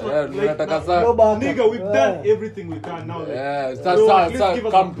 Sasa tunataka sana. No backup. nigga, we've done everything we can now. Like, bro, at least give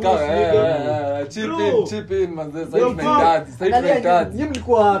us a push, nigga. chip in manze sasa Bro, tunahitaji sasa Angalia tunahitaji nyinyi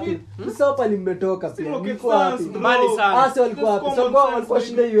mlikuwa wapi? Sasa hapa nimetoka Si pia. rocket Mlikuwa wapi? science, bro. Mbali sana. Ase walikuwa wapi? Just Sasa common walikuwa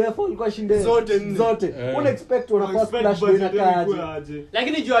sense, shinde UEFA, walikuwa shinde zote. Una expect wana first Expect splash ndio budget yenu inakaaje? ikuwe aje.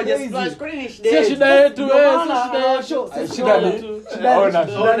 Lakini juu haja Crazy. splash kwani ni Sio shida. shida yetu Ndio wewe, maana sio shida yetu. show, si Shida show. ni- Shida ni- Owners.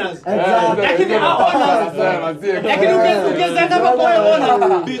 shida ni- Owners. Exactly. Lakini Lakini ukianza kwa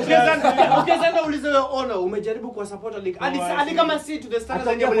ona. Ukianza ulize wewe ona umejaribu kwa supporter league. Hadi kama si to the standard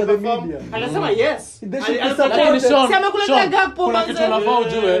Ataongea that for they the perform. media. Anasema yes. They should be Alipata- Lakini Sean, Si amekuletea Gakpo kuna manze. kitu unafaa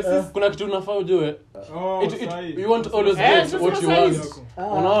ujue, kuna kitu unafaa ujue. Oh, You want to always get sasa what you sasa want. hizi.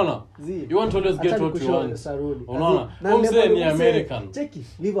 Unaona? Zii. You want to always get Acha what you nikushow want. Saruni. Unaona? Na Umse level- ni American. Cheki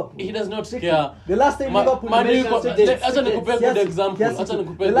Liverpool. He does not Cheki. care. The last time Liverpool Man U imeshinda iko- States. acha nikupe good Kiasi- example. kiasi- Acha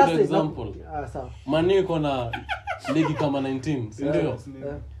nikupe the good last time- example. sawa. Man U iko na ligi kama 19, si ndio? Yeah.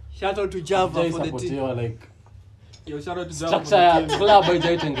 Shout out to Java for the team. Hajaisapotiwa like structure ya club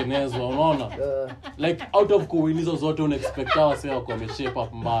haijaitengenezwa unaona like out of kuwin hizo zote unexpect hawa sasa wako shape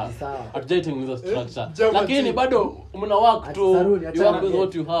up mbaya hatujaitengeneza structure lakini bado mna work to you work with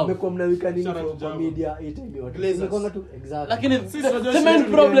what you have mmekuwa mnawika nini kwa media time yote mmekuwa tu exactly lakini the main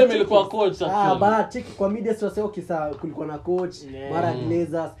problem ilikuwa coach but kwa media sasa kisa kulikuwa na coach mara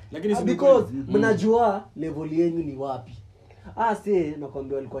Glazers lakini because mnajua level yenu ni wapi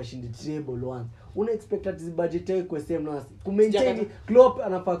nakwambia walikuwa shindi treble once una expect that this budget yake kwa same na kumaintain Klopp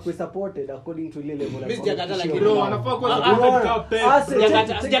anafaa ku supported according to ile level Mimi sijakata lakini anafaa kuwa supported ka Pep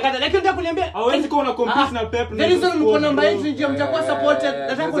sijakata lakini nataka kuniambia hawezi kuwa na compete na Pep the reason mko number 8 ndio mtakuwa supported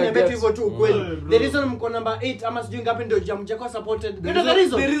nataka kuniambia hivyo tu kweli the reason mko number 8 ama sijui ngapi ndio mtakuwa supported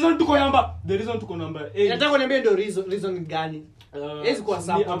the reason tuko number 8 nataka kuniambia ndio reason gani is kwa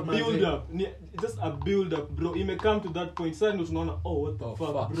support build up just a build up bro it may come to that point sasa ndio tunaona what the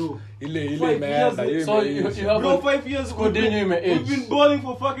fuck bro ile imeenda hiyo so you have bro 5 years we've been balling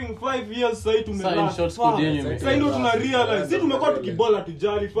for fucking 5 years sasa tumelala sasa ndio tuna realize sisi tumekuwa tukibola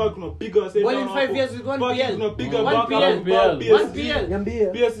tujali fuck tunapiga sasa well in 5 years we gone PL tunapiga back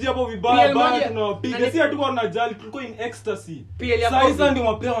PSG hapo vibaya bana tunapiga sisi hatuko tunajali tulikuwa in ecstasy sasa ndio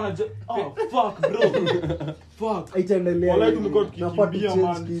mapema wanajali fuck bro fuck itaendelea wala tumekuwa tukikimbia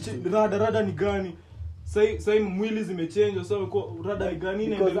man rada ni gani sasa mwili zimechange sasa kwa rada ni gani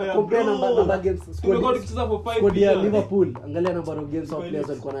inaendelea compare number games tumekuwa tukicheza for 5 years ya Liverpool angalia number of games of players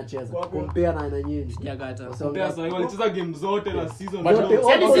walikuwa wanacheza compare na nyinyi sijakata compare sasa walicheza game zote la season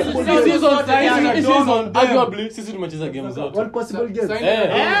arguably sisi tumecheza game zote all possible games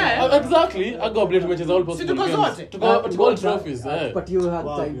exactly arguably tumecheza all possible games tuko all trophies but you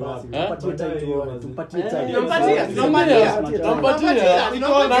had time basi tumpatie time tumpatie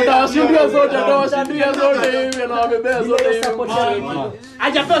na tawashindia zote hivi na wabebea zote hivi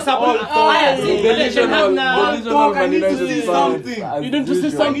hajapewa support haya you need to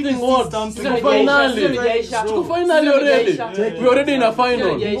see something what tuko finally already we already in a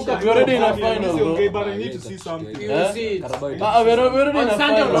final okay but I need to see something we already in a final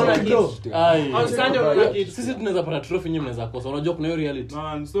on Sunday sisi tunaweza pata trophy nyinyi mnaweza kosa unajua kuna hiyo reality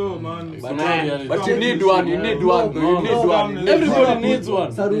man but you need one everybody needs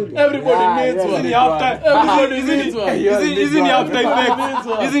one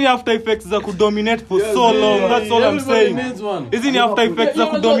Isn't after effects za kudominate for so long that's all I'm saying isn't after effects za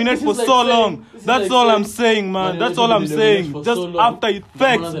kudominate for so long that's all I'm saying man that's all I'm saying just after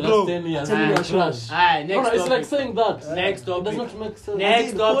effects bro it's like saying that next topic does not make sense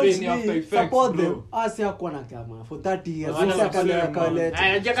next topic after effects support them hakuwa na kama for 30 years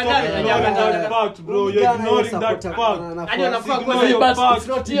fact bro you're ignoring that fact hadi anafaa kwa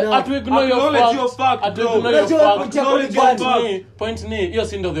point ni hiyo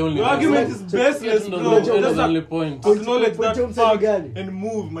si ndio the only argument is baseless bro that's the only point acknowledge that fact and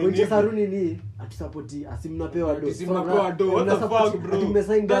move my nigga Saruni ni atusapoti asimnapewa do what the fuck bro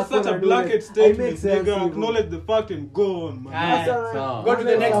that's such a blanket statement nigga acknowledge the fact and go on man go to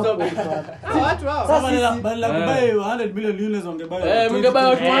the next topic sasa badala kubai 100 million units ongebai mngebai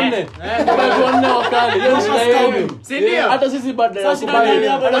watu wanne wakali hiyo shida yenu si ndio hata sisi badala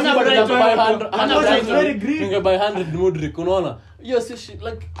ya kubai ningebai 100 Mudrik unaona hiyo si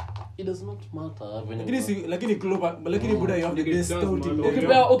like it does not matter lakini Klopp lakini buda you have the best scouting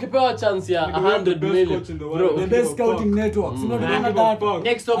ukipewa chance ya 100 million bro the best scouting network sio ndio that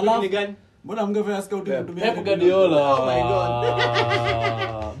next topic ni gani mbona mngefanya scouting kutumia Pep Guardiola oh my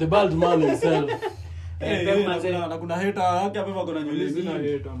god the bald man himself na kuna hater yake hapa kuna nywele zina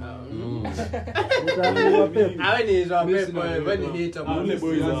hater man awe ni za Pep when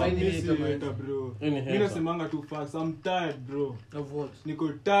he hit bro mimi nasemanga tu facts I'm tired bro of what niko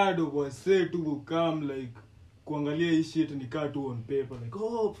tired of what say to come like kuangalia hii shit nikaa tu on paper like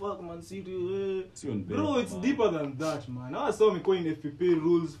fuck Man City bro it's deeper than that man I saw me coin FPP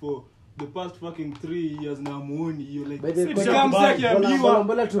rules for the past fucking 3 years na muoni hiyo like come back ya biwa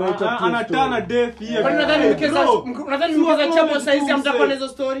anatana death here nadhani mkiza chapo size mtakuwa na hizo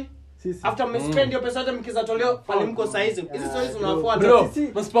story after spend hiyo pesa hata mkiza toleo pale mko size hizi stories unafuata bro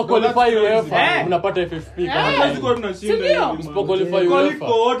msipo qualify UEFA mnapata FFP kama ziko tunashinda msipo qualify UEFA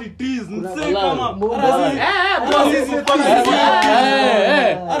for what it is msee kama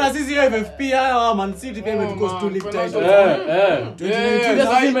ara sisi FFP haya Man City pia imetukost to lift title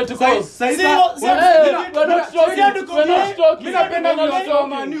mimi napenda kwa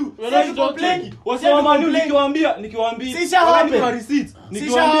Man U wasema Man U nikiwaambia kwa receipts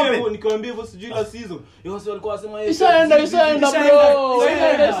nikiwaambia hivyo sijui la season yote walikuwa wasema ishaenda bro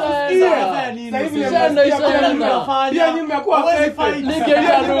Sasa hivi Shanda ishanda. pia nyinyi mmekuwa affected. Ligi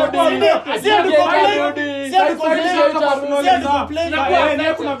itarudi. Sasa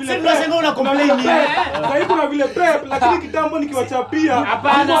hivi kuna vile Pep lakini kitambo nikiwachapia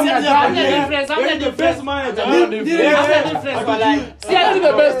Hapana, the best manager. Si ati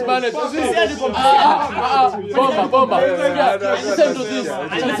the best manager. Bomba. Listen to this.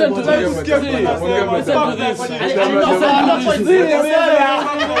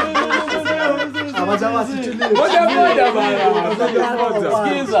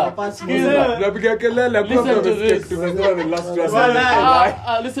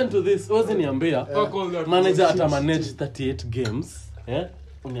 Listen to this. What's niambia? Manager ata manage 38 games.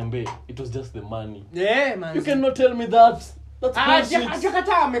 Uniambie, it was just the money. Yeah, man. You cannot tell me that. That's bullshit.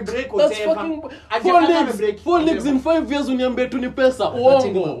 That's fucking four leagues in 5 years uniambie tu ni pesa.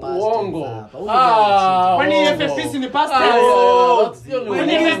 Uongo. Kwani FFP ni past tense? That's the only one.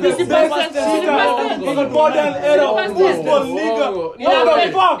 Kwani FFP ni past tense? Modern era of football league. No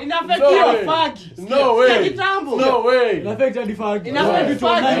way.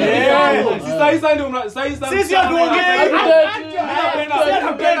 Sisi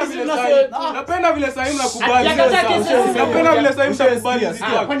napenda vile sasa mnakubali. Napenda vile sasa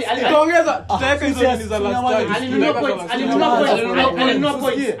mnakubali. Tutaongeza tutaweka hizo ni za last time. Alinunua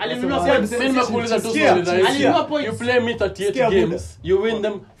points. Mimi nimekuuliza tu swali rahisi. You play me 38 games, you win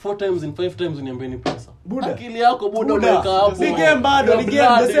them 4 times in 5 times uniambie ni pesa. Akili yako buda unaweka hapo. Ni game bado, ni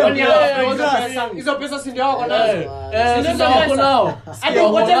game the same. Hizo pesa si ndio wako nazo. Ndio wako nao. Hadi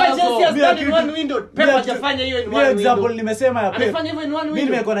whatever Chelsea has done in one window, Pep hajafanya hiyo in one window. Example nimesema ya Pep. Amefanya hivyo in one window. Mimi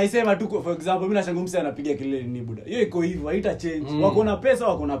nimekuwa naisema tu for example, mimi nashangaa msee anapiga kelele ni buda. Hiyo iko hivyo, haita change. Wako na pesa.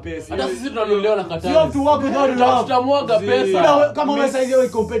 Hata sisi tunanunuliwa na Qatar. You have to work without love. Tutamwaga pesa. Kama wewe saizi wewe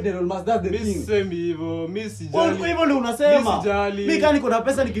competitive must that's the thing. Semi hivyo, mimi sijali. Hivyo ndio unasema. Sijali. Mimi kama niko na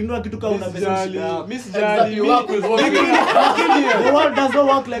pesa nikinunua kitu kama una pesa shida. Mimi sijali. You work with what you The world does not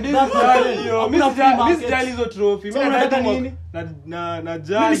work like that. Mimi sijali hizo trophy. Mimi nataka nini? Na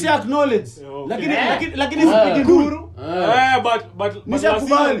jali. Mimi si acknowledge. Lakini sipigi nduru.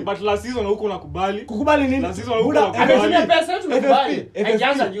 But last season huko unakubali. Kukubali nini? Last season huko unakubali. Amefanya pesa yetu tukubali.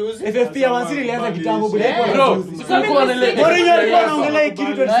 Haijaanza juzi. FFP ya Wansiri ilianza kitambo buda. Mourinho alikuwa anaongelea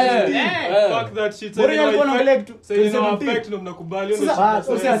kitu 2017. Fuck that shit. Mourinho alikuwa anaongelea kitu 2017 ndio mnakubali.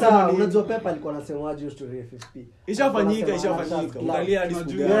 Sasa unajua Pep alikuwa anasemaje hiyo story ya FFP? Ishafanyika. Angalia hadi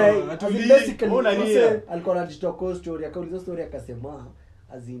siku gani. Basically alikuwa anajitoa kwa story, akauliza story akasema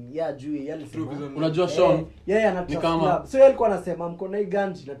azin ya juu yale unajua Sean yeye anatoka club. So yeye alikuwa anasema mko na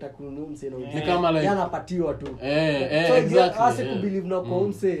ganji nataka kununua mse na ni kama like anapatiwa tu. Exactly. Asi kubelieve na kwa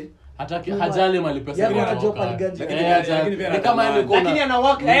mse hataki hajali mali pesa yake anajua pale ganji. Ni kama ile kuna lakini ana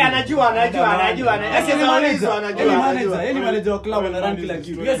work anajua yeye ni manager wa club na rank kila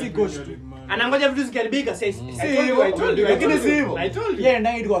kitu. Yes coach tu. Anangoja vitu zikiharibika sasa. I told you. Lakini si hivyo. Yeye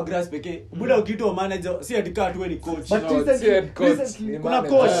ndani kwa grass pekee. Buda ukiitwa manager si atikaa tu ni coach. Kuna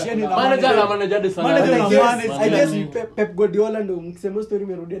coach yani manager na manager de sana. I guess Pep Guardiola ndo mkisema story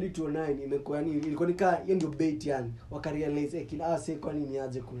imerudia hadi 2009 imekuwa yani ilikuwa nika hiyo ndio bait yani. Wakarealize kila ase kwa nini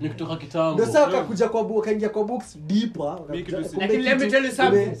aje kuna. Ni kutoka kitambo. Ndio sasa akakuja kwa book akaingia kwa books deeper. Lakini let me tell you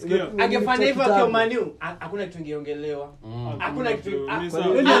something. Angefanya hivyo kwa Man U, hakuna kitu ingeongelewa. Hakuna kitu.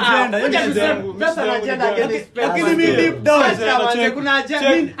 Pesa agenda against Pep. Lakini mimi deep down kuna agenda.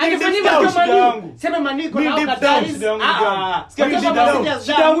 Angefanya hivyo kwa Man U. Sema Man U iko na Qatar.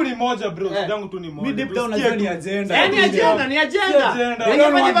 Shida yangu ni moja bro. Shida yangu tu ni moja. Mimi deep down najua ni agenda. Yaani agenda ni agenda.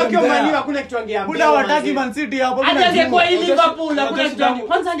 Angefanya hivyo kwa Man U hakuna kitu angeambia. Buda wataki Man City hapo. Angekuwa Liverpool hakuna kitu.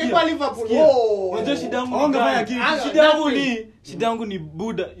 Kwanza angekuwa Liverpool. Unajua shida yangu. Shida yangu ni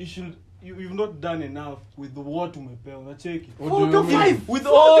Buda you've not done enough with what umepewa unacheki 4 to 5 with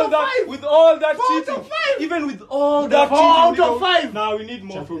all that cheating even with all that cheating out of 5 now we need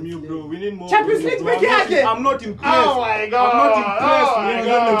more from you bro we need more Champions League peke yake I'm not impressed oh my god I'm not impressed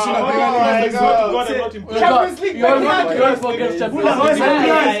Champions League peke yake don't forget Champions League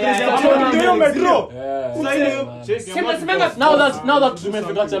now that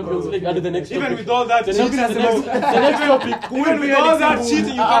tumefika Champions League at the next topic even with all that the next topic even with all that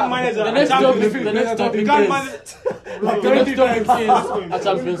cheating you can't manage the next topic is a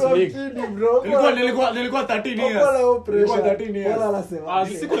Champions League. Nilikuwa 13 years. Nilikuwa 13 years.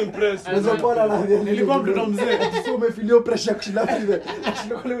 Siko impressed. Nilikuwa mtoto mzee. Sio umefeel pressure kushinda vile.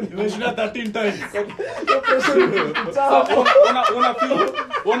 Nimeshinda 13 times.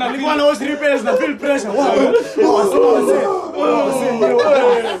 Una feel na host repairs na feel pressure.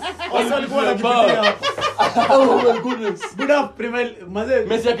 Walikuwa Oh my goodness. Buda Premier Maze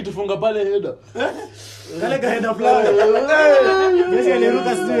Messi akitufunga pale header. kale ka header fulani. Messi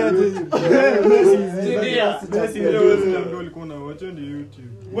aliruka sio Messi ndio ulikuwa na watch on YouTube.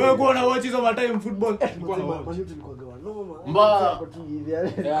 wewe kuona watch hizo time football. Mba.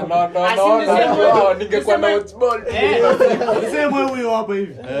 Ningekuwa na watch ball. Sema huyo hapa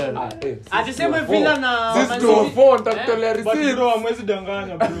hivi. Atisema Villa na This to phone takutolea But receipt. bro, amwezi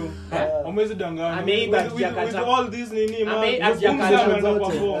danganya bro. Amwezi danganya. Ameiba With hajakataa. all this nini man. Hajakataa.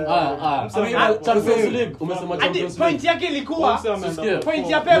 Champions League. Umesema Hadi Champions point League. yake ilikuwa Sisikia. point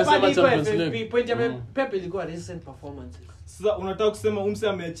ya Pep Umesema ilikuwa Champions League. point ya Pep ilikuwa recent performances. Sasa unataka kusema umse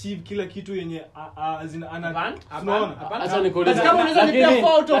ameachieve kila kitu yenye ana Hapana. Acha nikuulize. But kama unaweza nipea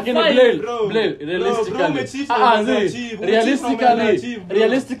 4 out of 5,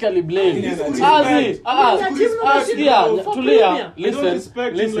 realistically Blade.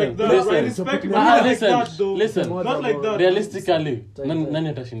 Listen. Realistically, nani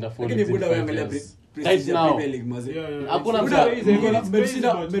atashinda 4? Lakini buda wewe angalia Right now. Premier League maze. Hakuna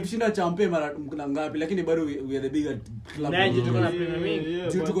Mmeshinda champe mara ngapi lakini bado we are the bigger club. Naje tuko na Premier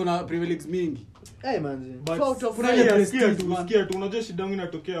League. Tuko na Premier Leagues mingi. manzi. Sikia tu unajua shida yangu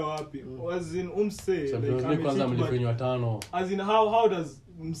inatokea wapi? As in umse kwanza mlifinywa 5. as in how does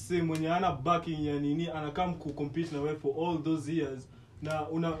mse mwenye ana backing ya nini anakam ku compete na wewe for all those years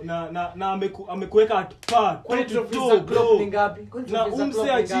na amekuweka at par. Kwani trophy za club ni ngapi? Na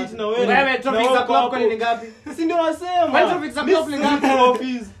umse achieve na wewe. Wewe trophy za club kwani ni ngapi? Si ndio nasema. Kwani trophy za club ni ngapi?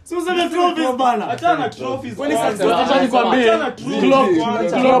 Trophies. Si useme trophies bana. Achana trophies. Kwani kwanza. sasa acha nikwambie Achana trophies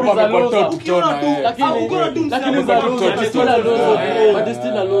kwanza. Klopp amekuwa top Ukiona tu lakini mse but still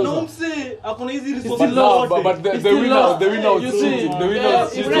a loser. na umse akona hizi But responsibilities. the winner was cheating. The winner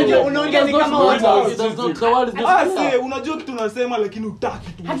was cheating. Unajua unaongea ni kama watu. Ase unajua kitu nasema lakini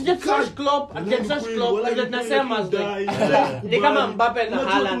utaki tu. Hatuja trash Klopp, hatuja tunasema ni kama Mbappe na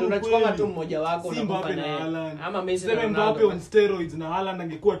Haaland, unachukua tu mmoja wako Si Mbappe na naye. Haaland. Ama Messi na Sema Mbappe Ronaldo. on steroids na Haaland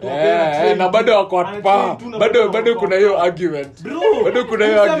angekuwa tu Na bado wako at par. Bado kuna hiyo argument. Bado kuna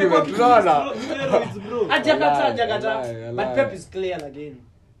hiyo argument. Unaona? Hajakata. Lie. But Pep is clear again.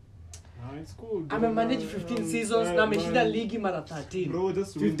 It's cool. Amemanage 15 seasons na ameshinda ligi mara 13. Bro,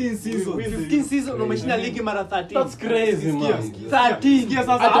 just 15 seasons. 15 seasons na ameshinda ligi mara 13. That's crazy, man. 13. Sikia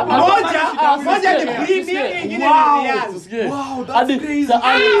sasa. Moja ni Premier, nyingine ni Real. Wow, that's crazy.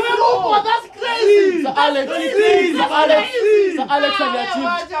 That's crazy. Sir Alex aliachieve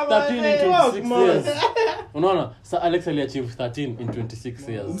 13 in 26 years. Unaona? Sir Alex aliachieve 13 in 26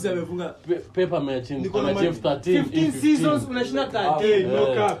 years. Umse amefunga Pepe ameachieve 13 in 15 seasons unashinda 13.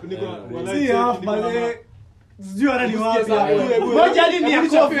 No cap. Niko si half maze. Sijui ana ni wapi. Moja ni ya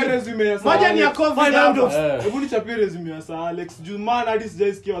Kofi. Moja ni ya Kofi. Hebu nichapie resume ya Sir Alex. Juu man hadi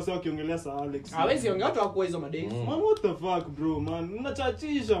sijaisikia wasa wakiongelea Sir Alex. Hawezi ongea watu wako hizo madei. Man, what the fuck bro man?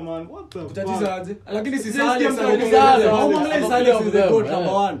 Unachachisha man. What the Kutatiza fuck? aje? Lakini si Sasa Alex. Alex is the goat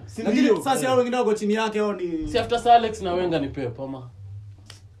number 1. Si Lakini ndio? sasa hao wengine wako chini yake hao ni Si after Sir Alex na Wenger ni Pep ama.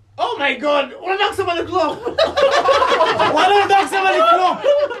 Oh my god. Unataka kusema ni Klopp. wale ndio kusema ni Klopp.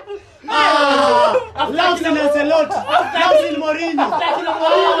 Lance Ancelotti. Lance Mourinho.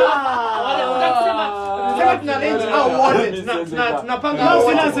 Wale unataka kusema sema tuna range au wallet. Tunapanga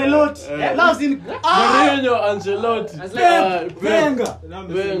Lance Ancelotti. Lance Mourinho, Ancelotti, Wenger.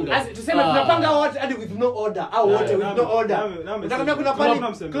 Asi tuseme tunapanga wote hadi with no order au wote with no order. Utakwambia kuna pali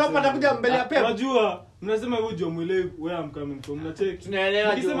Klopp atakuja mbele ya Pep. Unajua mnasema hivyo juu mwelewi where I'm coming from. Mnacheki.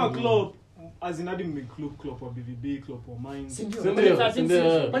 Tunaelewa Nikisema Klopp as in hadi mmeclub Klopp wa BVB, Klopp wa Mainz.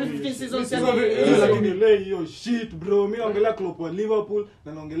 Kwani 15 seasons Ongelea hiyo shit bro. Mimi naongelea Klopp wa Liverpool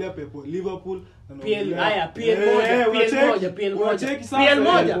na naongelea Pep wa Liverpool na PL haya PL moja.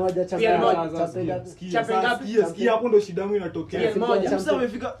 Sikia hapo ndo shida yangu inatokea. PL moja. Sasa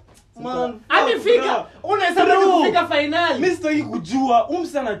amefika man. Amefika. Unaweza kufika finali. Mimi sitaki kujua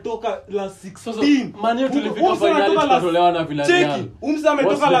umse anatoka la 16. Manu tulifika finali tukatolewa na Villarreal. Cheki, umse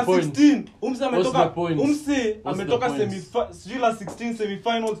ametoka la 16. Umse ametoka la 16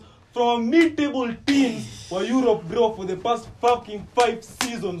 semi-finals from a mid-table teams wa Europe bro for the past fucking 5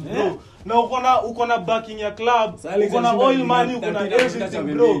 seasons bro. Yeah. Na uko na backing ya club, uko na oil money, uko na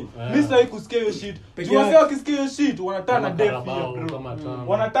everything bro. Mimi sitaki kusikia hiyo shit. Tuwasema wakisikia hiyo shit wanatana deaf bro.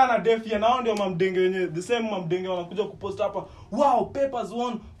 Wanatana deaf na hao ndio mamdenge wenyewe. The same mamdenge wanakuja kupost hapa. wow, Pep has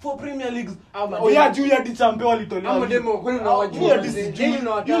won 4 Premier Leagues. Oh yeah, Julia di champion walitolewa. Ama demo kwani unawajua. Ni shit. He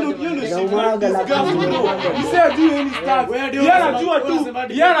said do any stats. Anajua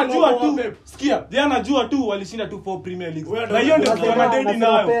tu. Sikia, anajua tu walishinda tu 4 Premier Leagues. Na hiyo ndio wanadedi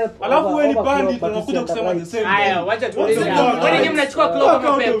nayo. Alafu wewe ni bandit unakuja kusema the same. Haya, wacha tueleze. Kwani nyinyi mnachukua Klopp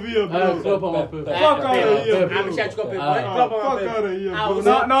ama Pep? Klopp ama Pep. Ameshachukua Pep. Klopp ama Pep.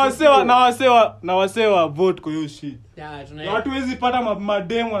 Na wasewa vote kwa hiyo shit. Yeah, na watu wezi pata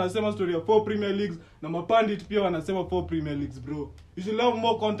madem wanasema story ya 4 Premier Leagues na mapandit pia wanasema 4 Premier Leagues, bro. You should love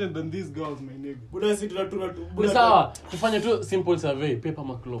more content than these girls, my nigga. Buda si Ni sawa, tufanye tu simple survey, Pep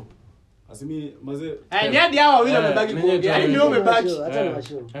ama Klopp. Asimi maze. Ni hadi hawa wawili wamebaki kuongea. Yaani ndio umebaki. Acha na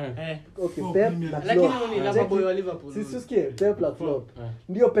show. Okay, Pep na Klopp. Lakini ni lava boy wa Liverpool. Sisikie Pep na Klopp.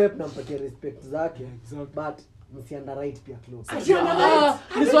 Ndio Pep nampatia respect zake, but msianda right pia Klopp.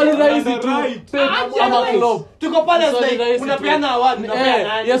 Ni swali rahisi tu. Pep ama Klopp. Tuko pale like unapeana award, unapeana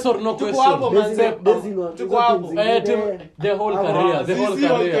nani? Yes or no question. Tuko hapo manze. Tuko hapo. The whole career.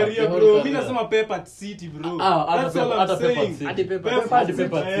 Bro. Mimi nasema Pep at City, bro. That's all I'm saying. Hadi Pep at City.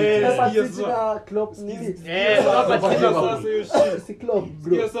 Klopp nini? Si Klopp,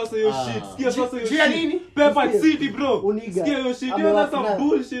 bro. Sikia sasa hiyo shit. Jia nini? Pep at City, bro. Sikia hiyo shit. That's some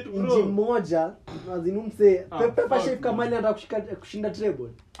bullshit, bro. Inji moja azinumse Pep ashafika mali anataka kushinda treble.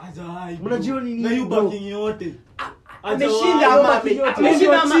 Ajai. Mnajua nini? Na you backing yote.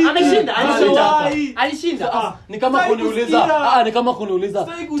 Ameshinda. Ni kama kuniuliza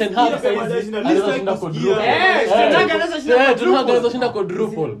Ten Hag anaweza shinda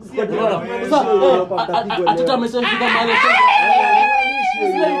quadruple. Hata ameshafika mahali.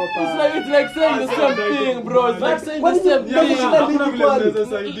 It's like saying the same thing, bro. It's like saying the same thing.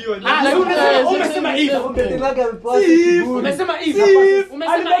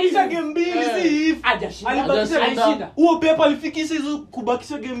 Alibakisha game mbili, si if. Alishinda. Huo Pep alifikisha hizo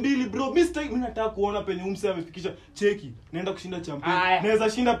kubakisha game mbili, bro. Mimi nataka kuona penye umse amefikisha cheki. Naenda kushinda champion. Naweza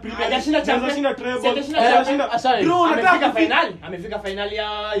shinda Premier. Naweza shinda treble. Bro, nataka finali. Amefika finali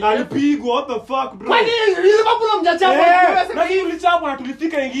ya alipigwa. What the fuck, bro? Kwani Liverpool mjachapa? Na hiyo ulichapa na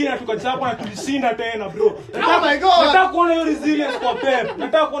tulifika ingine na tukachapa na tulishinda tena, bro. Oh my god. Nataka kuona hiyo resilience kwa Pep.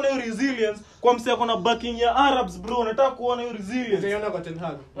 Nataka kuona hiyo resilience kwa msee akona backing ya Arabs, bro. Nataka kuona hiyo resilience. Utaiona kwa Ten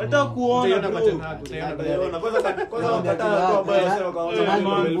Hag. Nataka kuona kwa Ten Hag. Utaiona. Kwanza wakata kwa baya sema kwa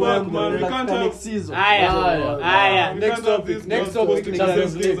next season. Haya. Next topic.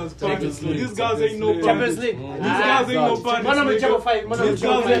 Champions League. These guys ain't no Champions League. These guys ain't no panic. Mbona mlichapa 5? Mbona These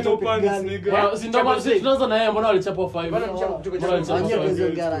guys ain't no panic, nigga. Tunaanza na yeye, mbona walichapa 5? Mbona mlichapa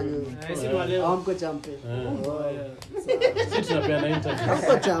Amko champion. Sisi tunapeana interview.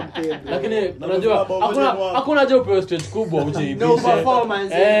 Amko champion. Lakini unajua hakuna haja upewe stage kubwa uje no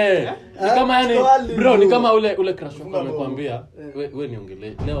performance. Ni kama yani bro, ni kama ule crush wako amekwambia wewe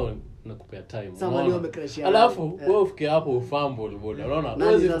niongelee leo nakupea time. Alafu wewe ufike hapo ufumble boda. Unaona?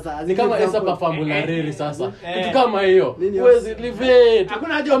 Ni kama esa performance la reli sasa. Kitu kama hiyo. Huwezi leave it.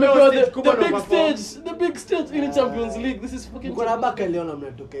 Hakuna haja upewe stage kubwa the big stage in Champions League. This is fucking kuna baka leo na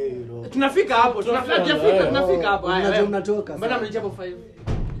mnatoka hiyo. Tunafika hapo. Tunafika hapo. Haya. Mnatoka. Mbona mlichapa 5?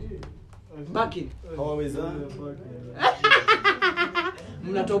 Baki. hawaweza.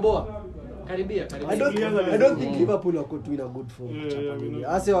 Mnatoboa. Karibia. I don't think Liverpool wako tu in a good form.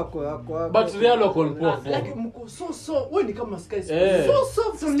 Ase wako. But Real wako on poor form. Like mko so wewe ni kama Sky. So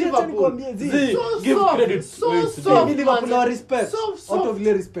from Liverpool. Liverpool. Give credit. So Liverpool wa respect. Out of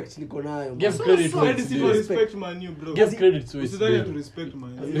the respect niko nayo. Give credit. Respect Man U, bro. Give credit to it. Usidhani tu respect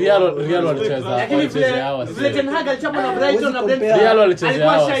Man U. Real walicheza. Lakini vile Ten Hag alichapa na Brighton na Brentford. Real walicheza.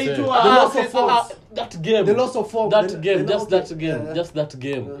 Alikuwa shaitwa that game. The loss of form. That game. Just that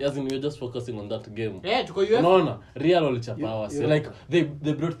game. As in we're just focusing on that game. Tuko UEFA. Unaona? Real walichapa hawa. Like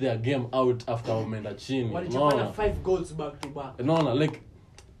they brought their game out after wameenda chini. Walichapa na 5 goals back to back. Unaona? Like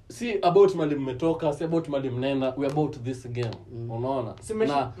see about mali mmetoka, see about mali mnaenda, we about this game. Unaona?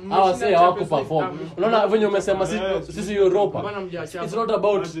 Na hawa say hawako perform. Unaona venye umesema sisi Europa. It's not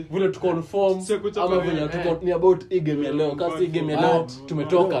about vile to conform ama vile tuko ni about hii game ya leo. Kasi game ya leo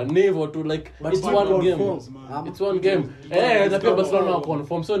tumetoka nivo to like it's one game. It's one game. Na pia Barcelona wako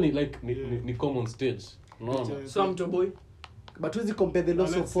conform so ni like ni common stage. Unaona? So mtoboy. But we compare the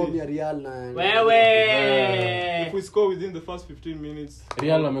loss of form ya Real na wewe. If we score within the first 15 minutes,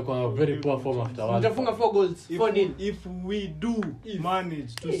 Real wamekuwa very poor form after one. Mtafunga 4 goals. 4-0. If we do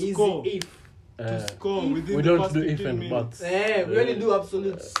manage to Easy score if. Score within we the don't first do 15 if and minutes. buts. We only do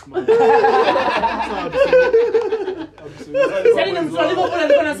absolutes. Sasa ni mtu alivyo pale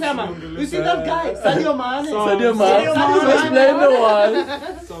alikuwa anasema, you see that guy, Sadio Mane. The best player in the world.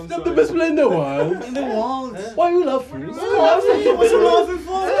 The best player in the world. Why you laughing? What you laughing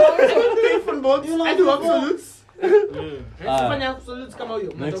for? I do absolutes. Sifanya absolutes kama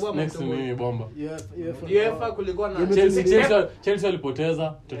huyo. Next ni bomba. UEFA kulikuwa na Chelsea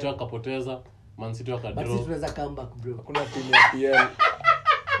walipoteza, Tottenham akapoteza, Man City wakadraw. Basi tunaweza come back bro. Hakuna timu ya PL.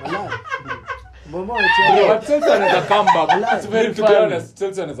 Wallahi. Mama But Chelsea anaweza come back. It's very to be honest,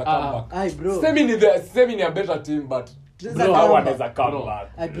 Chelsea anaweza come back. ai bro. Semi ni a better team but Bro, hao wanaweza come back.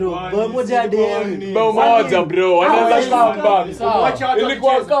 ai bro, bao moja DM. Bao moja bro, wanaweza come back. Sawa.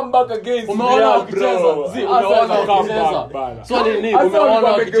 Ilikuwa come back against Umeona Real, wakicheza. bro. Umeona come wakicheza. back bana. Swali ni Hasa umeona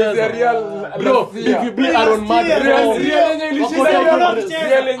walikuwa wakicheza. Real, Bro, BVB Aaron Madrid. Real yenye ilishinda Real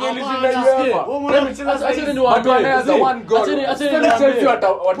yenye ilishinda UEFA. Acheni niwaambie. Watu wanaweza one goal. Acheni Chelsea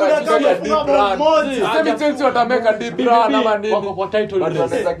watashinda deep run. Semi Chelsea watameka deep run ama nini? wako kwa title Watu race.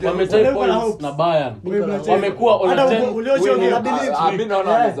 wanaweza Wametie points na Bayern. Wamekuwa on a 10 mimi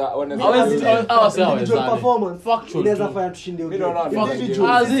naona Individual performance. Factual. Inaweza fanya tushinde Mimi naona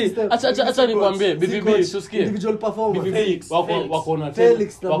acha nikwambie BVB tusikie. Individual performance. BVB wako na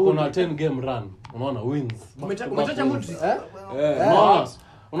Felix 10 game run. Unaona wins. umetacha mtu.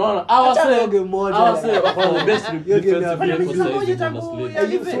 Unaona Acha game moja. wako the best defensive player for Moja size in tangu the league. ya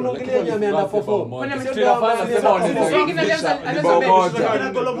live. Sio kile ameenda perform. Kwani Straight up anasema wanaweza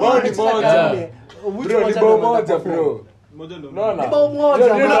bao moja bro. Moja ndo. Unaona? Bao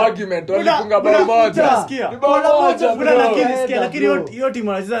moja, Ndio bro. argument walifunga bao moja. Sikia. Ni bao moja bro. Lakini hiyo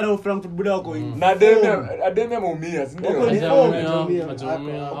timu anacheza na Frankfurt buda wako hivi. Na Ademi ameumia, si ndio? Wako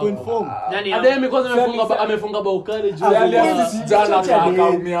in form. Nani? Ademi kwanza amefunga bao kali juu. Jana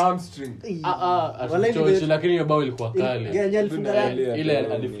akaumia hamstring. Chochi lakini hiyo bao ilikuwa kali. Genya alifunga Ile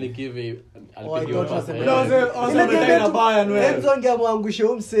aliflick hivi alipigiwa thought pasi. Enzo angeamwangusha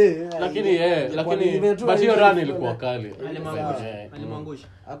umse. Lakini but hiyo run ilikuwa kali. Alimwangusha.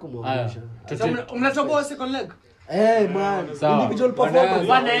 Hakumwangusha. Sasa mnatoboa second leg. Man, Sawa. individual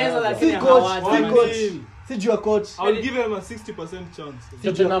performance. Wanaweza lakini Si coach, hawawezi. si coach. Si jua coach. I'll give him a 60% chance.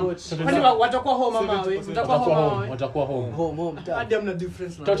 Kwani watakuwa home ama away? Mtakuwa home ama away? watakuwa home. Home. Hadi hamna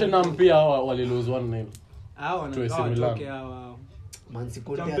difference na. Tottenham pia walilose 1-0. Hao to AC Milan. watoke hao. Man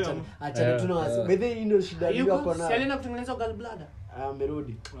City Champion. acha tuna bedhe ndio shida ndio Yuko kona. si alienda kutengeneza gallbladder.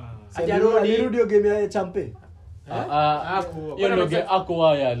 Amerudi. Hajarudi. Amerudi game ya champe. Hiyo ndio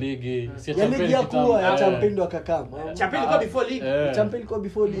akwa ya ligi. Si Ya ligi ya kuwa ya champe ndo akakama. Champion ilikuwa before league. Champe ilikuwa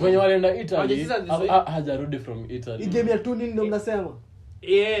before league. Wenye walienda Italy Hawajacheza vizuri. hajarudi from Italy. Hii game ya 2-0 ndo mnasema.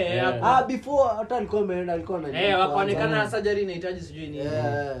 Yeah. Before hata alikuwa ameenda alikuwa na. Wakaonekana surgery inahitaji sijui nini.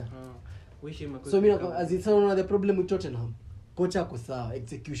 Wish him a good. So mimi azisana the problem with Tottenham. Kocha ako sawa,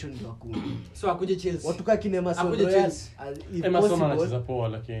 execution ndio hakuna. So akuje Chelsea. Watu kaa kina Emerson Akuje Royal. Chelsea. Emerson anacheza poa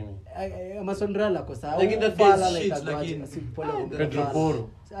lakini. Emerson Royal ako sawa. Lakini that Fala guy's like shit, that, lakini. si pole kwa Pedro Fala. Porro.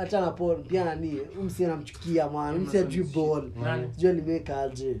 Acha na Paul pia nani? Umsi anamchukia man. Umsi ajui ball. Nani? Sijui limeka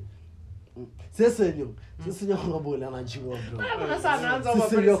aje. Sasa nyo ngabole anajua bro. Sasa anaanza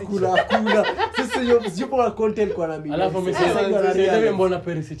Sisi nyo kula. Sisi nyo sijui content kwa na mimi. Alafu mimi mbona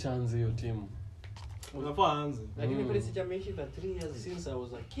Perisic chanzi hiyo timu. Unafaa anze. Lakini Perisic ameishi for 3 years since I was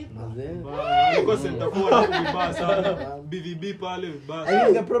a kid. Alikuwa center forward vibaya sana. BVB pale vibaya. I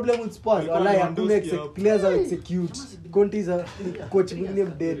think the problem with Spurs, Alikuwa wallahi Lewandowski hakuna hapo. players are execute. Conte is a coach mwingine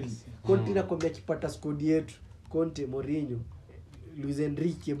mdeadly. Conte nakwambia kipata squad yetu. Conte, Mourinho, Luis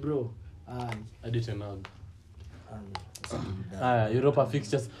Enrique bro. Hadi Tenag. Europa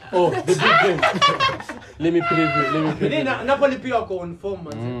fixtures. Oh, the big game. Let me preview. Napoli pia wako on form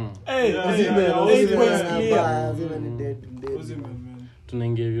man.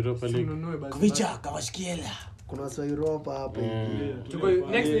 Tunaingia Europa League. Kuna wasa Europa hapa hivi. Tuko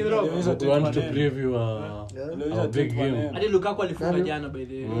next in Europe. We want to preview a big game. Hadi Lukaku alifunga jana by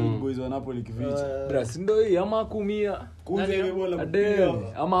the way. Boys wa Napoli kivicha. Bras ndio hii ama kumia. Kunze ile bola Ademi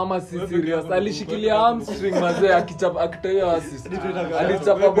ama si serious alishikilia hamstring mazee akitoa assist.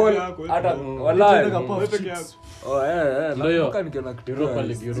 Alichapa ball hata wallahi. Ndio Nakumbuka nikiona kitu Europa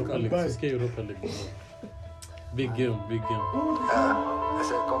League. Sikia Europa League. Big game.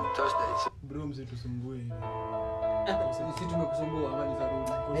 Bro msitusumbue. Sisi tumekusumbua ama ni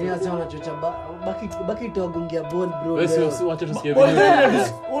zarudi. Yaani acha wanachocha baki tuwagongia ball bro. Wewe wacha tusikie Wewe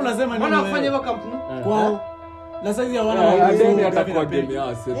unasema nini? Mbona wafanye hivyo kampuni? Kwao. Na sasa hawana Adeni atakuwa game ya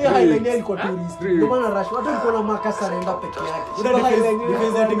Arsenal. highline ilikuwa tourist. Ndio maana rush watu walikuwa na Marcus anaenda peke yake.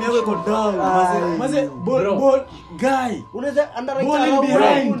 defense ya timu yako iko down. Maze ball guy. Unaweza underrate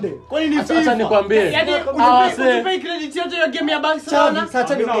Behind. Kwani ni Acha nikwambie. Yaani utupe credit yote ya game ya Barcelona.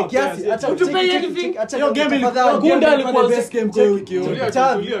 Sasa ni kiasi. Acha Utupe anything. Hiyo game Gunda alikuwa best game kwa wiki yote.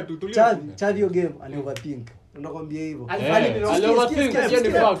 Chavi hiyo game alioverthink. Unakwambia hivyo. Alioverthink hiyo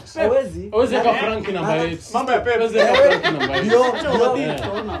ni fact. Hawezi ka Frank number 8. Mambo ya Pep. Hawezi ka Frank number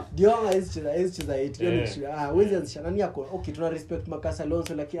 8. Dion aicheza 8. Hawezi anzisha nani yako. Okay, tuna respect Marcus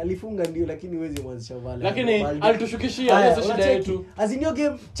Alonso lakini alifunga ndio lakini hawezi mwanzisha Vala. Lakini alitushukishia hiyo shida yetu. Azinio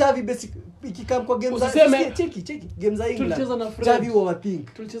game Chavi basic ikikam kwa game za cheki game za England. Tulicheza na Fred. Chavi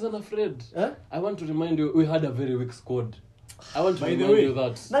overthink. Tulicheza na Fred. I want to remind you we had a very weak squad. I want to remind you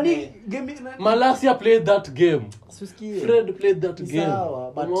that. Nani game Malasia played that game. Susikie. Fred played that game.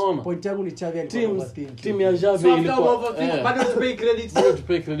 Sawa, but point yangu ni Chavi alikuwa overthink. Team ya Javi ilikuwa Bado tupe credit. bado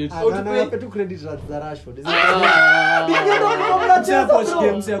tupe credit. Nape tu credit za Rashford.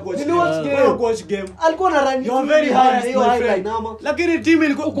 Coach game. Alikuwa na run You're very high, hiyo my highline friend. ama. Lakini team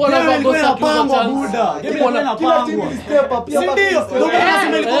ilikuwa inapangwa Buda. Kila team ni step up. Ndio.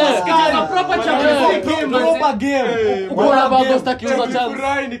 Proper Champions League game. Proper game. Uko na bago stakiuza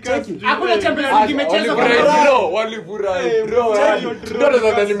chance. Hakuna Champions League imechezwa kwa Walifurahi bro. Ndio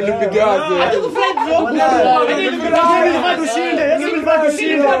sasa nimlipiga aje. Hatukufurahi bro.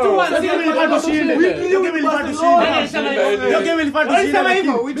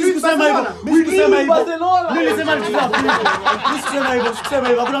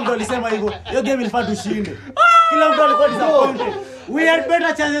 Kila mtu alikuwa disappointed. We had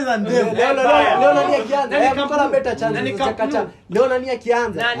better chances than them. Leo nani akianza? Mko na better chances. Chakacha. Leo nani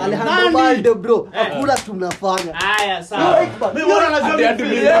akianza? Alejandro Balde bro. Hakuna tunafanya. Haya sawa. Mimi bora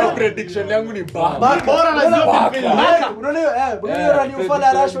najua prediction yangu ni bad. bora najua Unaona nani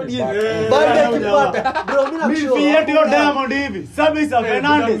ufala Rashford hivi. Balde akipata. Bro mimi nakushow. Mimi yetu yo Diamond hivi. Sabisa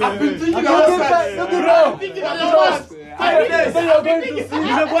Fernandez. Then you're going to see.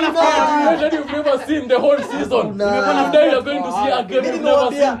 You've never seen the whole season. Then you're going to see a game you've never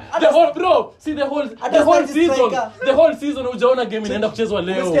seen. The whole bro, see the whole season. The whole season hujaona game inaenda kuchezwa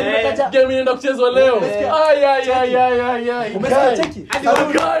leo. Game inaenda kuchezwa leo. Ay. Umesikia cheki?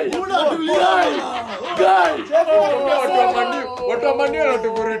 Watu wa Manu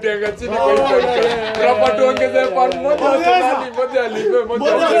wanatukurutenga chini kwa hiyo. Tunapata ongeze fan moja Arsenal moja Liverpool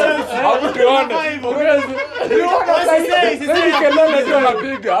moja Chelsea. Hapo tuone. Sisi kelele ndio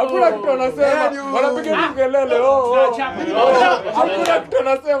wanapiga. Hakuna kitu wanasema. Wanapiga tu kelele. Hakuna kitu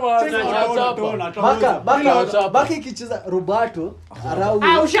wanasema. Baka ikicheza Roberto Arau.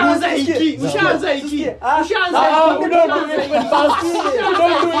 Ushaanza hiki.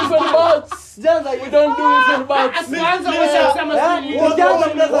 We don't do even bats. Asianza ushaanza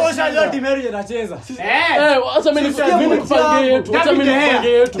Osha yote Mary anacheza. Acha mimi nipangie yetu. Acha mimi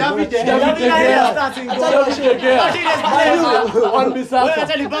nipangie yetu. David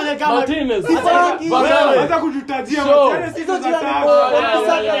Acha nipange kama Martinez. Hata kututajia Martinez hizo jina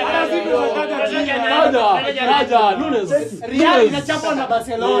Raja Nunes. Real inachapa na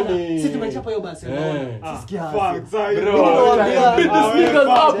Barcelona. Sisi tumechapa hiyo Barcelona. Sikia.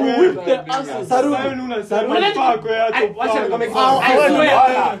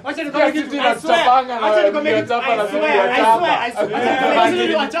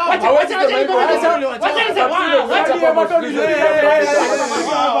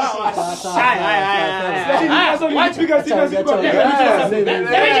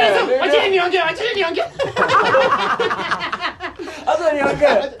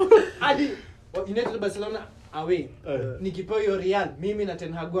 United Barcelona away. Nikipewa hiyo Real, mimi na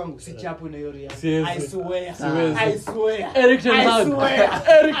Ten Hag wangu si chapu na hiyo Real. I swear. Eric Ten Hag.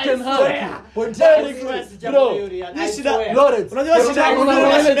 Bro, ni shida Lawrence. Unajua shida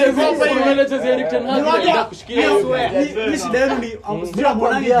unaeleza Eric Ten Hag ndio kushikia. ni shida yenu ni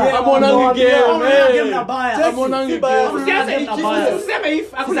Amonangi game na baya. Amonangi game. Useme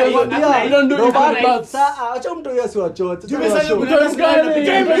if hakuna hiyo. We don't do it for bats. Acha mtu yeye asiwachote.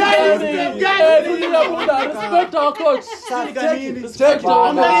 Respect our coach. Check.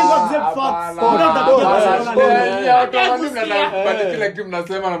 Kila kitu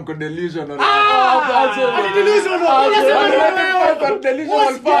mnasema na mko delusional. Delusional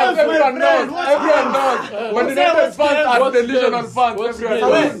fans, everyone knows. But the United fans are delusional fans.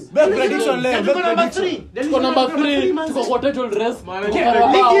 Best prediction leo. Tuko number 3, tuko kwa title race.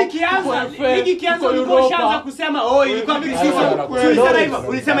 Ligi kianza ulishaanza kusema ilikuwa big season.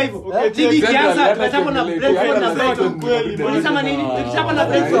 Ulisema hivyo. Ligi kianza tunataka na Ulisema nini? Nikichapa na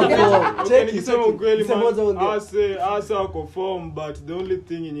break na check nikisema ukweli asa wako form but the only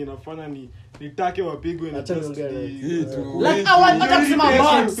thing inafanya ni nitake wapigwe na just like hata kusema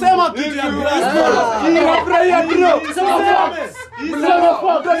bad sema kitu ya grass Inafurahia bro. Msema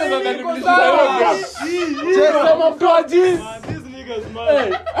kwa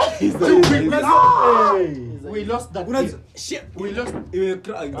we lost that shit. We lost.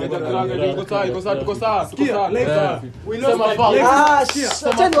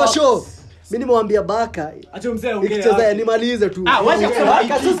 Show. Mimi nimwambia Baka. Acha mzee ongea. Ikicheza nimalize tu. Wacha kusema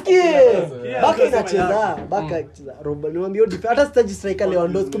Baka tusikie. Baka inacheza. Baka ikicheza. Robo niambia hata stage striker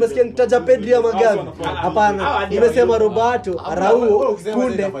Lewandowski. Kumesikia nitaja Pedri ama Gavi? Hapana. Nimesema Roberto, Araujo,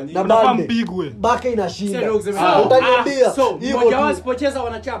 Kunde na Bande. Baka inashinda. Utaniambia. Mmoja wao sipocheza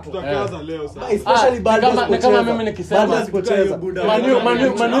wanachapa. Tutakaza leo sasa. Especially Bande. Kama mimi nikisema sipocheza.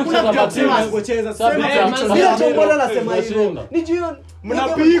 Manu sipocheza. Sio chombola nasema hivyo. Ni jioni.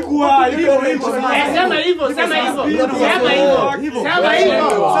 Mnapigwa hivyo. Sema hivyo.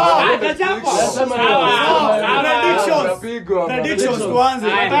 Predictions tuanze.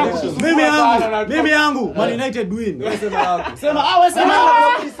 Mimi yangu Man United win. Sema yako.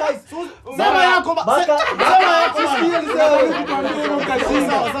 Sema yako.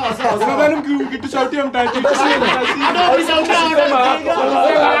 Sawa. Mkitushautia mtajika.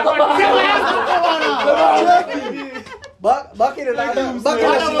 Baki na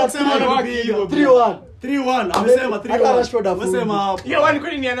 3-1 amesema 3-1 amesema hiyo wani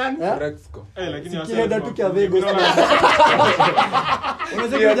kwani ni ya nani? Rexco. Lakini kienda tu kia Vegas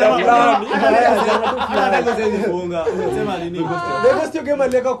unaweza jamaa kufunga sema nini Vegas sio game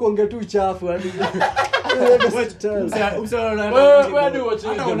aliyeka kuongea tu uchafu hadi Where do you watch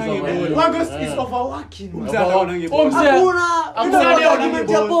August is overworking.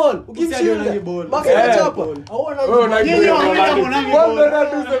 Hakuna ball. Ukimshinda Baka inachapa. Haona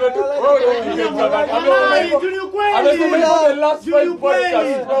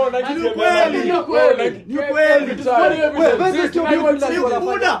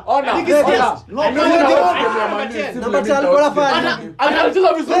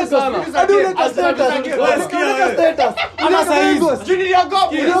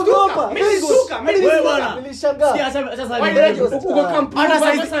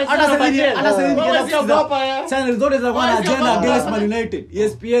channel zote zinakuwa na agenda against Man United.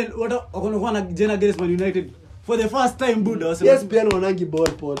 ESPN wanakuwa na agenda against Man United for the first time Buddha wasema ESPN wanangi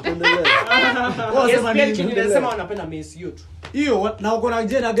ball Paul tuendelee. ESPN kinasema wanapenda Messi yote hiyo na uko na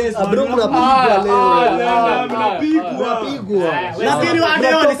agenda against Man United. Mnapigwa. Lakini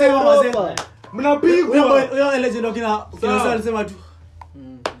wale wanasema wazee mnapigwa. Huyo legend wakina sasa alisema tu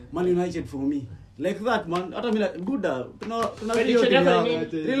Man United for me like that man hata mimi Buddha tuna prediction yako ni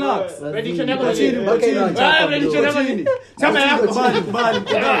relax prediction yako ni chini prediction yako ni sema yako bali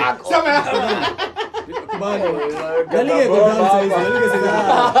sema yako galie go down size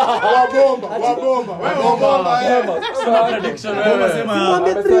Wabomba. Sema prediction wewe. sema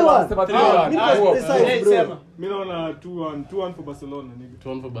 3-1. sema Mimi naona 2-1 for Barcelona nigga.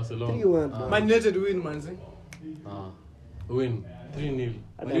 2-1 for Barcelona. 3-1. Man United win manzi. Win 3-0.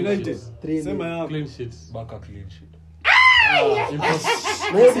 United sema yako Clean sheets. Baka clean sheet.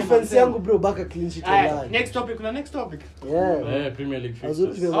 Na hiyo defense yangu bro Baka clean sheet online. Next topic kuna next topic. Yeah. Premier League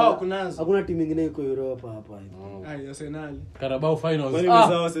Azuri fixtures. kunazo. Hakuna timu nyingine iko Europa hapa hivi. Arsenal. Carabao finals. wale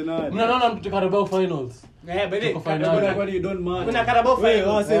wazao Arsenal Mnaona mtu Carabao finals. Bali Tuko final. kwani you don't mind kuna Carabao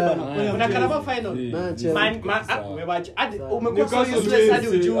final. Kuna Yeah. Carabao final. Manchester. Umewacha hadi umekuwa so useless hadi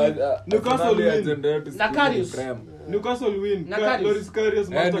ujui. Newcastle win. Na Karius. Newcastle win. Na Karius. Loris Karius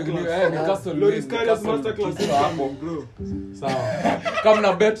masterclass. Newcastle Loris Karius masterclass hapo bro. sawa kama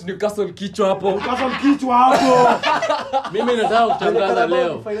na bet Newcastle kichwa hapo Kichwa hapo. Mimi nataka kutangaza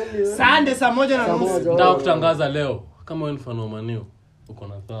leo. Sunday saa 1:30. Nataka kutangaza leo kama wewe ni fan wa Man U uko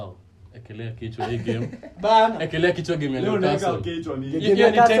na thao. Ekelea kichwa hii game. Bana. Ekelea kichwa game ya leo naweka Newcastle. kichwa ni Hiyo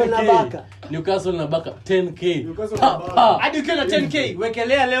ni Newcastle na 10k. Baka. Newcastle na Baka 10k. Newcastle na Pa, Baka. pa. Hadi ukiwa na 10k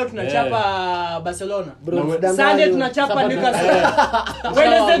wekelea leo tunachapa Barcelona. Sunday tunachapa Newcastle.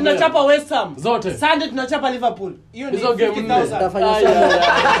 Wednesday tunachapa West Ham. Zote. Sunday tunachapa Liverpool. Hiyo ni Hizo game 50,000. Tutafanya sana.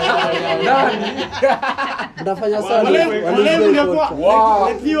 Tutafanya sana. wale mngekuwa Wow.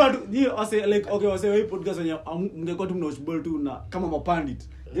 like you are like okay wase hii podcast wenye mngekuwa tu mnawatch ball tu na kama mapandit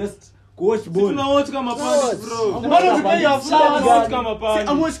just kuwatch ball. Tuna watch kama pande bro. Bado tupe ya flash Watch kama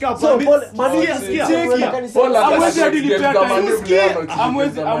pande. Amwezi kapa. So, Amwezi hadi nipea time.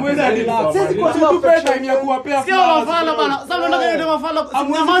 Amwezi hadi tupe time ya kuwapea Sio mafala bana. Sasa unataka ndio mafala.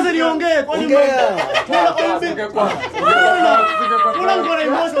 Nyamaza niongee kwani Kuna ngora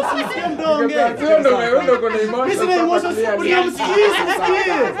emotions sikia mdonge. Ndio kuna emotion. Mimi sina emotions. Unamsikia.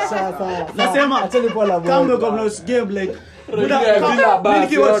 Sasa. Nasema Acha nipo la kama kwa game like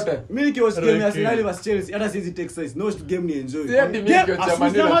mimi nikiwatch game ya Arsenal vs Chelsea hata sizi take size no game ni enjoy.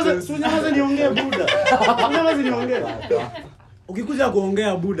 Nyamaza niongee buda. Nyamaza niongee. Ukikuja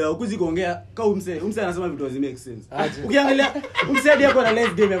kuongea buda, ukuzi kuongea kama umse anasema vitu hazi make sense. Ukiangalia umse hadi yako na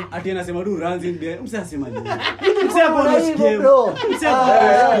last game ati anasema tu runs in there. Umse anasema nini? Umse hapo na game. Umse hapo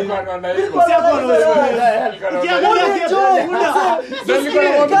na game. Ukiangalia buda.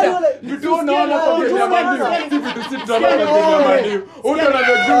 Vitu unaona kwa vitu si tunaona kwa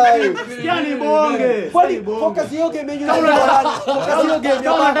Manu. Yani bonge. Focus hiyo game yenyewe. Focus hiyo game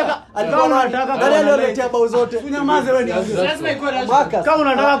unataka nani aliyoletea bao zote? Unyamaze wewe ni. Marcus. Kama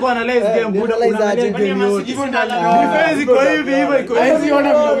unataka kuanalyze game buda unaangalia game yote. Defense iko hivi iko hivi. Hizi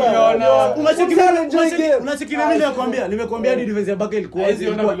ona vile unaona. Unacheki mimi nimekuambia hadi defense ya Baka ilikuwa easy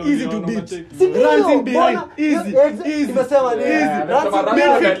to beat. Runs in behind easy. Nimesema ni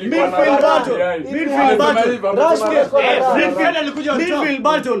midfield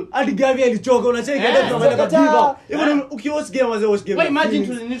battle hadi Gavi alichoka unacheki ndio tunaenda kujiva hivyo ukiwatch game wazee watch game imagine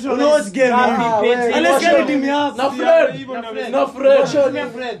to neutral watch game unless yani team yako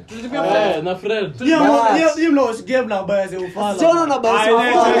na Fred you know watch game na baya zao ufala sio na baya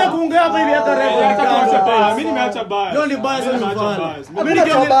sio kuongea hapa hivi hata record mimi nimeacha baya leo ni baya sana ufala mimi ni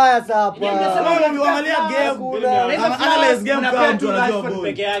baya hapa mimi angalia game analyze game kama mtu anajua ball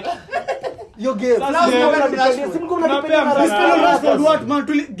peke yake yo game simko mnanipenda what man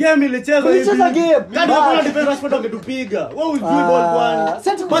game ilichezwa hivi kadi kuna defense Rashford angetupiga wewe ujui ball kwani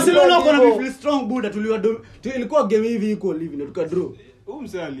Barcelona wako na midfield strong buda ilikuwa game hivi equal hivi na tukadraw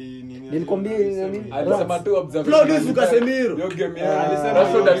umsali nini nilikwambia nini alisema tu observation Claudius Casemiro hiyo game ya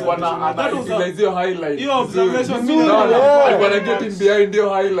Rashford alikuwa na utilize hiyo highlight hiyo observation alikuwa na get in behind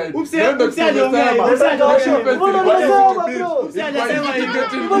hiyo highlight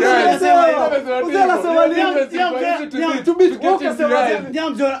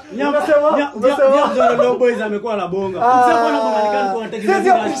boys amekuwa na bonga msako na bonga nikani kwa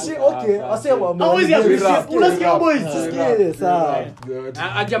tegemea okay wasema unasikia boys sikie sawa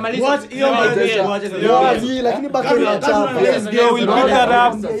ajamaliza what hiyo lakini Baka inachapa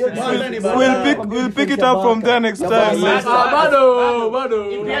we'll pick it up from there next time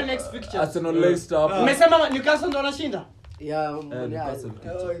bado EPL next fixture Arsenal Leicester hapo umesema Newcastle ndio wanashinda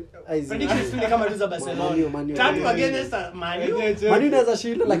predictions ni kama tuza Barcelona tatu against Man U inaweza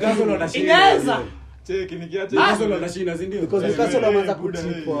shinda lakini inaweza cheki nikiacha Newcastle wanashinda si ndio because Newcastle wameanza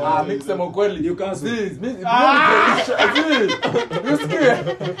kutipwa mimi kusema ukweli Newcastle usikie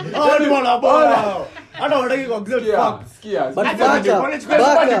ni wala bora hata wanataka kwa exact fact sikia but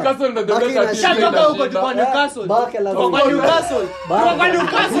Newcastle ndio the better team shatoka huko kwa Newcastle Baka la kwa Newcastle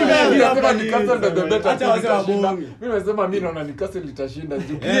Nimesema Newcastle ndio the better Acha team wazee wa itashinda. bongo. Mimi nimesema mimi naona Newcastle itashinda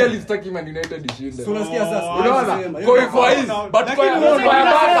juu clearly sitaki Man United ishinde. tunasikia sasa Unaona? Kwa hizi but kwa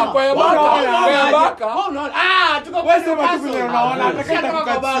Baka tuko wewe sema tu vile unaona atakaita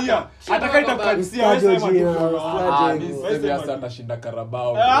kukatia wewe sema tu sasa atashinda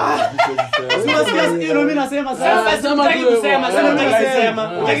Carabao. tunasikia hiyo mimi nasema sasa sema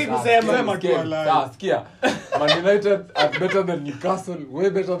Sikia. Man United are better than Newcastle, way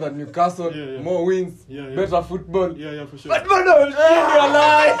better than Newcastle, more wins, better football. yeah for sure But man,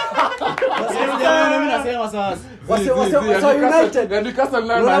 mimi nasema sasa wase United Newcastle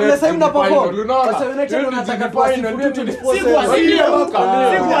na unaona sasa mnaperform unaona wase United wanataka final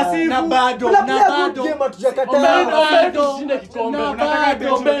na bado game hatujakataa tushinde kikombe wanataka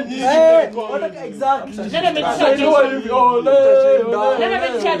exactly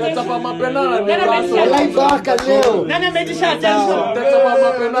Baka leo nani ametisha attention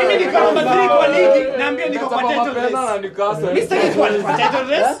mimi niko namba 3 kwa ligi naambia niko kwa title race mimi sitaki kwa title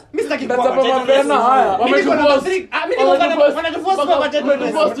race mimi sitaki kwa title race haya wametuforce kwa title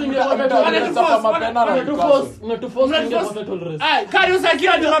race kari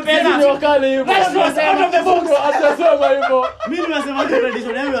usakia tu mapena out of the box mimi nasema tu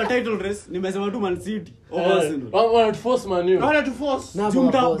tradition yangu ya title race nimesema tu Man City over Arsenal wanatuforce Man U wanatuforce na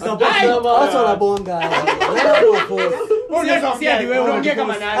bonga Yo,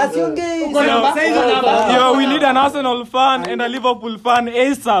 we need an Arsenal fan and a Liverpool fan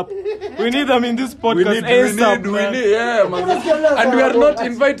ASAP. We need them in this podcast ASAP. We need, yeah, man. And we are not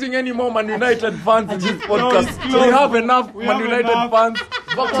inviting any more Man United fans in this podcast. We have enough Man United fans.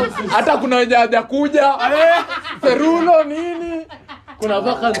 Hata kuna wenye hajakuja. Ferulo nini? Kuna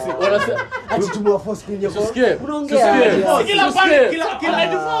vacancy. Atitumwa force kwenye kwa. Tusikie.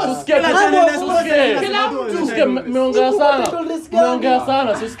 Tusikie meongea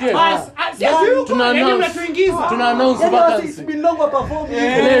sana. Tusikie. Tuna announce vacancy. Bilongo performing.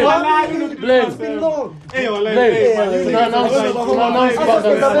 Blame. Tuna announce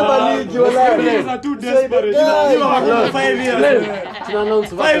vacancy. Too desperate.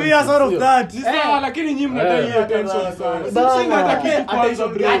 5 years out of that. Lakini nyinyi mnadai attention sana. Sisi nataka kitu kwanza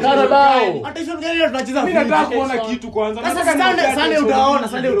bro. Carabao. Attention gani tunacheza? Mimi nataka kuona kitu kwanza. Sasa Sunday utaona.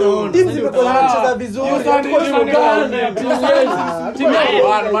 Timu zimekuwa zinacheza vizuri. Timu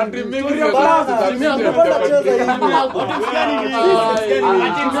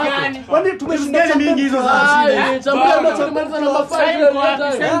Kwani tumeshinda mingi hizo za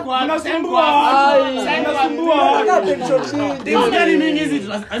timu gani mingi hizi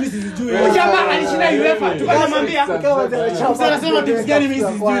sijui. Jamaa alishinda UEFA tukamwambia anasema timu gani mingi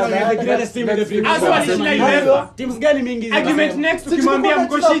sijui the greatest team in the Premier League. alishinda UEFA. Timu gani mingi hizi? Argument next ukimwambia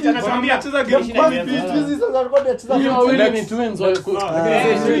mkoshita anakuambia Cheza game hizi sasa alikuwa anacheza. wawili twins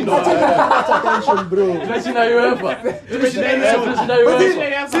Attention bro. tunashinda UEFA.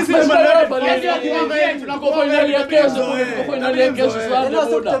 Sisi tunakuwa finali ya kesho. Ndio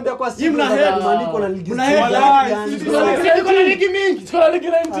sasa kutembea kwa simu Mna na head. maandiko na ligi. Mna head. tuko na ligi mingi. Tuko na ligi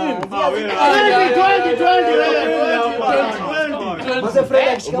 19. Mzee Fred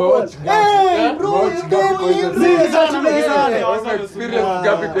akishika ball. Hey bro, you experience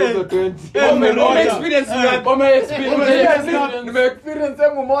gapi kwa hizo 20. Nimeexperience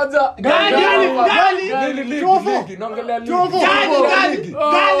yangu moja. Gali. Ligi. Naongelea ligi.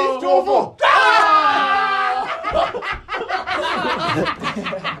 Gali. Trovo.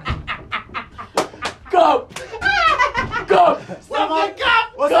 Cup.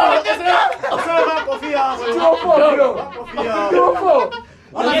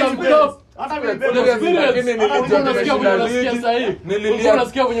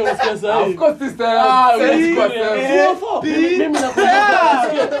 Unasikia venye unasikia sahi.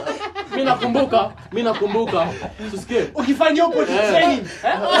 Mimi nakumbuka. Tusikie. Ukifanyia opposite training.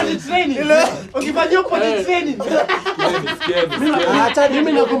 Ukifanyia opposite training.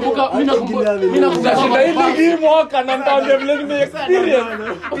 Mimi nakumbuka. Tutashinda hii ligi mwaka na nitaambia vile nime experience.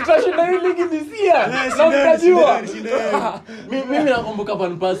 Tutashinda hii ligi this year. Na mtajua. Mimi nakumbuka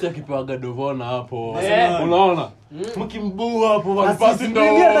Van Persie akipewa Gadovona hapo. Unaona? Mkimbua hapo Van Persie ndo.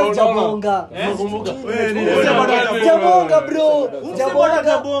 Jabonga. Nakumbuka. Jabonga bro.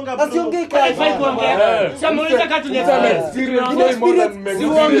 Jabonga. Asiongee kai. Sema unataka katu nyata.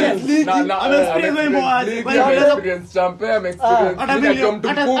 Experience champion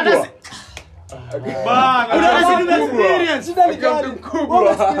experience mtu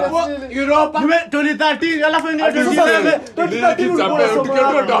mkubwa. Europa 2013 alafu ingine 2011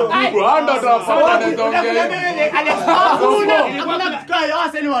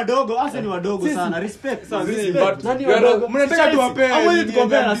 Arsenal wadogo sana. Respect sana. Mnataka tuwape. Hawezi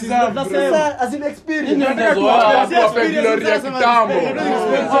tukompea na sisi. Sasa as in experience.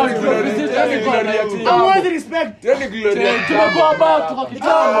 Hawezi respect. Tumekuwa back tuko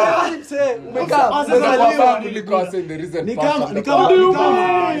kitambo.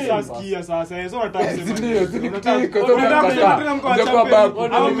 Sasa hizo nataka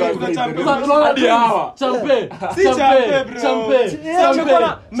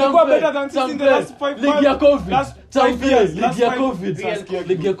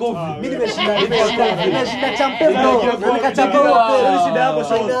Ligi ya Covid. Mimi nimeshinda champion bro. Na nikachapia bro. Shida yako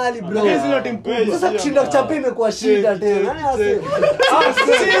finali bro. Sasa kushinda champion imekuwa shida tena. Nani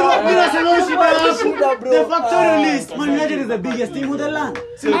shida bro. The factory list. Man United is the biggest team in the land.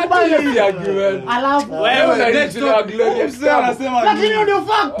 Alafu lakini ndio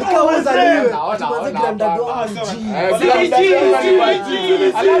fact. Kaweza liwe. Tuanze granddad wangu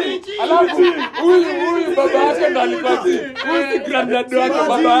huyu baba yake ndo alikuwa granddad wake,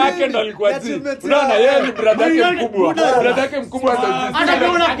 baba yake ndo alikuwa unaona yeye ni brother yake mkubwa, brother yake mkubwa ndo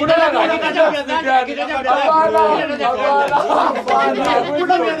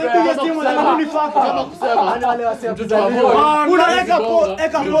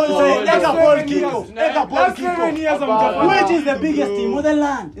which is the biggest team in the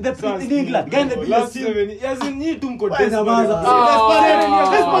land in England. Again the biggest team. Yazini tumko Desperate.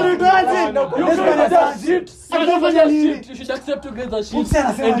 You should accept to get the shit.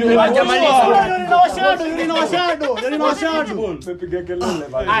 And you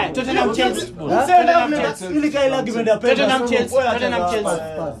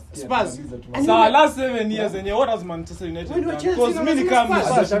last 7 years and what has Manchester United done? Because mimi kama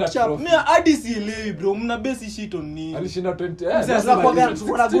mimi hadi sielewi bro, mna base shit on nini? Alishinda 20. Sasa kwa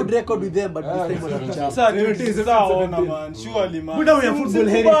a good record with them but this time wanachapa. Sasa ona man, surely man. We don't have football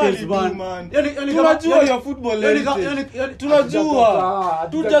heritage man. Tunajua ya football heritage. Tunajua.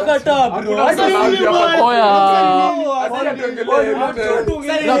 Tutakataa bro. Wrap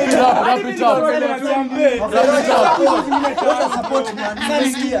it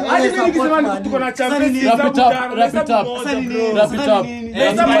up.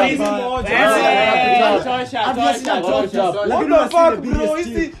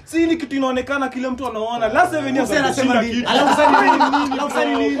 Si ni kitu inaonekana kila mtu anaona. Last 7 years anasema nini?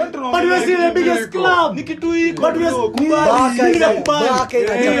 But we are still the biggest club. Ni kitu hiko. But we are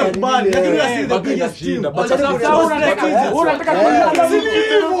kubali. Lakini we are still the biggest team.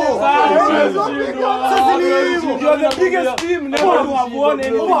 You're the biggest team never to have won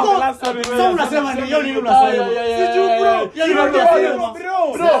anything in the last 7 years. So unasema ni yoni unasema.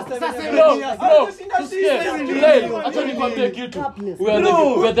 Acha nikwambie kitu. We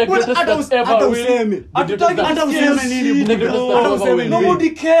are the greatest that's ever win. Hata useme nini bro? Nobody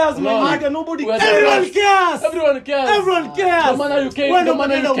cares man. Nobody cares. Everyone cares. No matter you came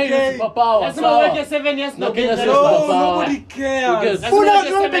to power. Lazima uweke 7 years na Kenya. Nobody cares.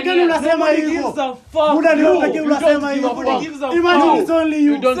 Unasema hivyo. Muda ni pekee unasema hivyo. Imagine it's only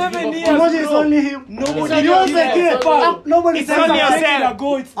you. 7 years. Imagine it's only him. Nobody cares. Nobody says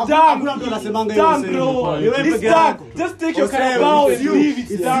It's done. Hakuna mtu anasemanga hivyo. Done bro. It's done. Just take your Carabao and leave.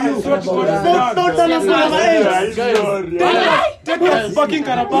 It's done. Don't tell us what it is. Take your fucking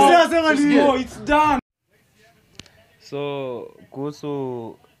Carabao. No, it's done. So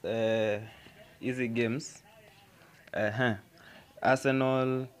kuhusu hizi games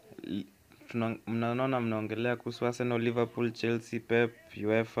Arsenal mnaona mnaongelea kuhusu Arsenal, Liverpool, Chelsea, Pep,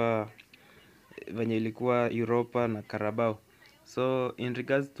 UEFA venye ilikuwa Europa na Carabao. So in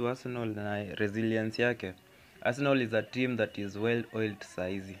regards to Arsenal na resilience yake, Arsenal is a team that is well oiled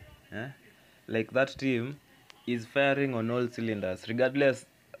saizi. Like that team is firing on all cylinders regardless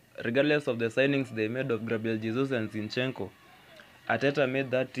of the signings they made of Gabriel Jesus and Zinchenko. Arteta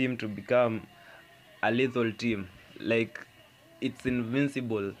made that team to become a lethal team. Like it's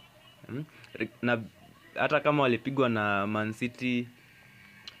invincible. Na hata kama walipigwa na Man City,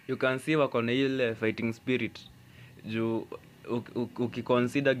 you can see wako na ile fighting spirit. Juu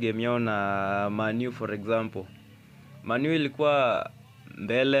ukiconsider game yao na Man U for example. Man U ilikuwa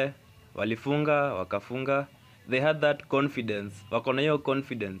mbele, walifunga, wakafunga. They had that confidence. Wako na hiyo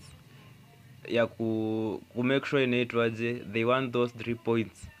confidence ya ku make sure inaitwaje they want those 3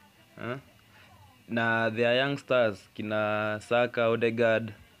 points. Na their young stars kina Saka,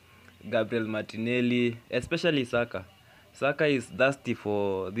 Odegaard, Gabriel Martinelli, especially Saka. Saka is thirsty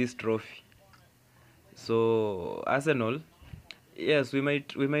for this trophy. So Arsenal, yes, we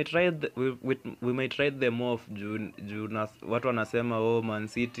might write them off. Watu wanasema Man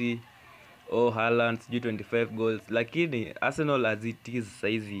City, Haaland, 25 goals. Lakini Arsenal as it is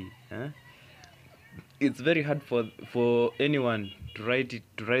saizi, it's very hard for anyone to write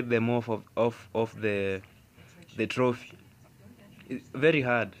them off of the trophy. It's very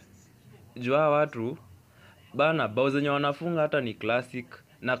hard. Jua watu bana bao zenye wanafunga hata ni classic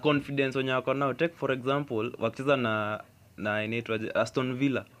na confidence wenye wako nao. Take for example wakicheza na inaitwa Aston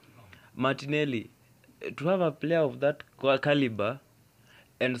Villa, Martinelli, to have a player of that caliber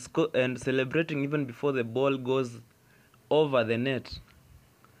and celebrating even before the ball goes over the net,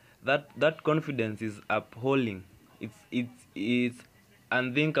 that confidence is appalling. It's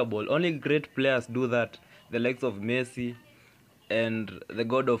unthinkable. Only great players do that. The likes of Messi and the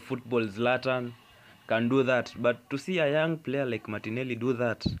god of football Zlatan can do that. But to see a young player like Martinelli do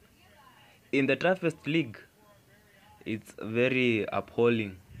that in the toughest league, it's very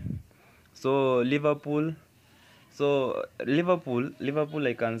appalling. So Liverpool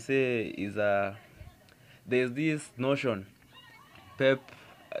I can say is there's this notion Pep,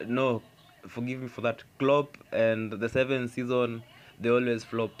 no, forgive me for that, Klopp and the 7th season they always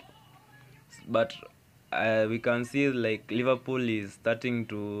flop. But we can see like Liverpool is starting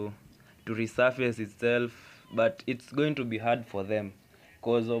to resurface itself, but it's going to be hard for them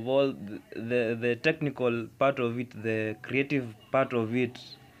because of all the technical part of it, the creative part of it.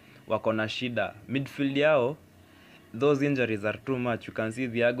 Wako na shida midfield yao. Those injuries are too much. You can see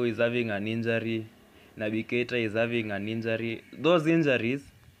Thiago is having an injury, Naby Keita is having an injury. Those injuries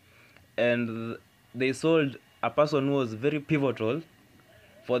and they sold a person who was very pivotal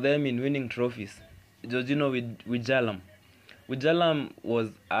for them in winning trophies. Jorginho Wijnaldum. Wijnaldum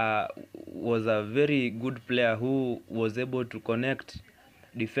was a very good player who was able to connect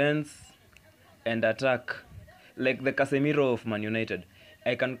defense and attack, like the Casemiro of Man United.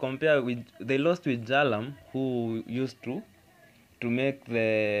 I can compare with, they lost with Wijnaldum, who used to make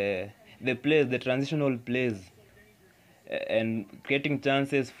the plays, the transitional plays, and creating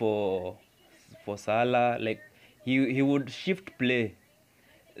chances for Salah. Like he would shift play.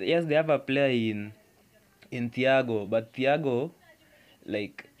 Yes, they have a player in Thiago, but Thiago,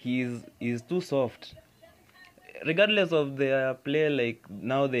 like he's too soft. Regardless of their play, like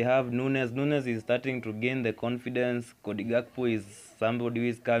now they have Nunes. Nunes is starting to gain the confidence. Cody Gakpo is somebody who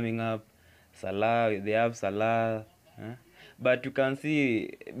is coming up. Salah, they have Salah. But you can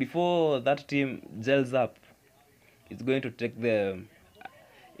see, before that team gels up, it's going to take them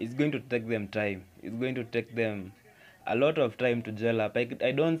time. It's going to take them a lot of time to gel up.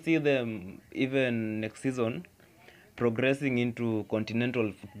 I don't see them even next season progressing into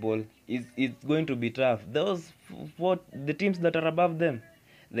continental football. It's going to be tough. The teams that are above them,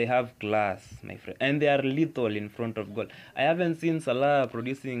 they have class, my friend, and they are lethal in front of goal. I haven't seen Salah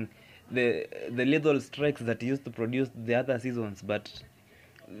producing the lethal strikes that he used to produce the other seasons, but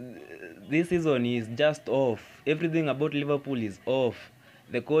this season is just off. Everything about Liverpool is off.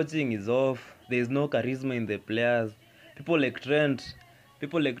 The coaching is off. There is no charisma in the players. People like Trent,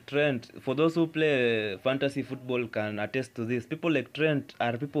 for those who play fantasy football can attest to this. People like Trent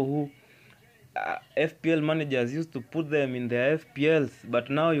are people who FPL managers used to put them in their FPLs, but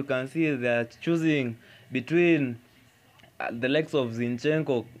now you can see they are choosing between the likes of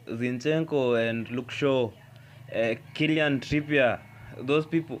Zinchenko and Luke Shaw, Kylian Trippier. Those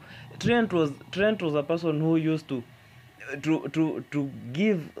people. Trent was a person who used to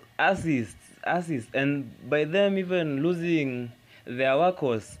give assists, and by them even losing their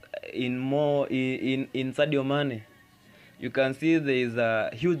workhorse in Sadio Mane, you can see there is a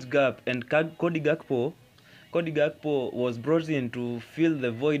huge gap. And Cody Gakpo was brought in to fill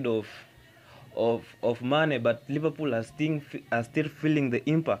the void of Mane, but Liverpool are still feeling the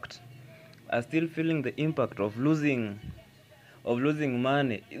impact. Of losing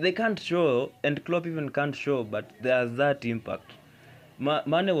Mane. They can't show, and Klopp even can't show, but there's that impact.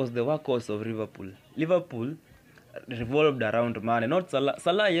 Mane was the workhorse of Liverpool. Liverpool revolved around Mane, not Salah.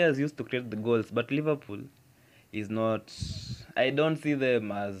 Salah, yes, used to create the goals, but Liverpool is not. I don't see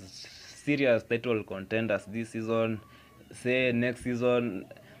them as serious title contenders this season. Say next season,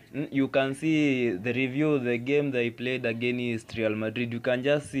 you can see the game they played against Real Madrid. You can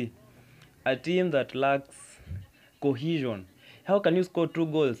just see a team that lacks cohesion. How can you score 2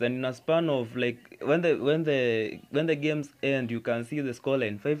 goals and in a span of, like, when the games end, you can see the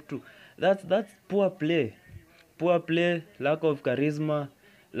scoreline 5-2? That's poor play, lack of charisma,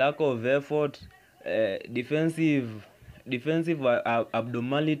 lack of effort, defensive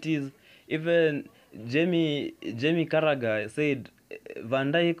abnormalities. Even Jamie Carragher said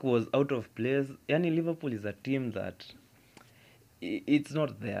Van Dijk was out of place. Yani Liverpool is a team that it's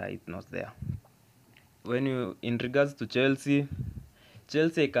not there. When you, in regards to Chelsea,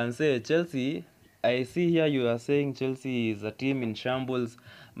 I can say Chelsea, I see here you are saying Chelsea is a team in shambles.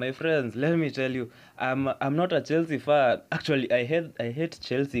 My friends, let me tell you, I'm not a Chelsea fan. Actually, I hate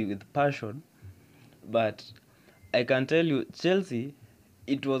Chelsea with passion. But I can tell you, Chelsea,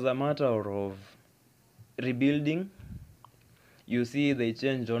 it was a matter of rebuilding. You see, they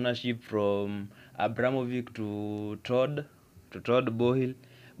changed ownership from Abramovich to Todd Bohill.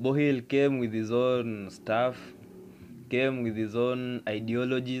 Bohill came with his own stuff, came with his own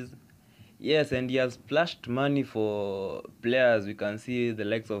ideologies. Yes, and he has splashed money for players. We can see the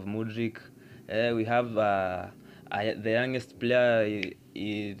likes of Mudryk. We have the youngest player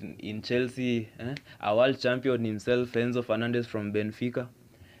in Chelsea, a world champion himself, Enzo Fernandez from Benfica.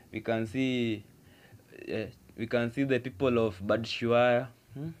 We can see the people of Batshuayi,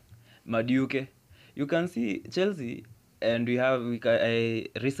 Madueke. You can see Chelsea. And I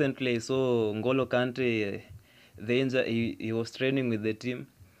recently saw N'Golo Kante, he was training with the team.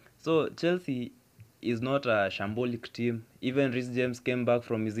 So Chelsea is not a shambolic team. Even Reece James came back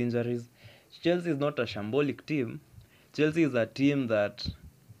from his injuries. Chelsea is not a shambolic team. Chelsea is a team that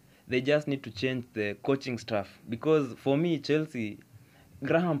they just need to change the coaching staff. Because for me, Chelsea,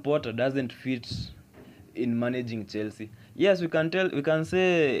 Graham Potter doesn't fit in managing Chelsea. Yes, we can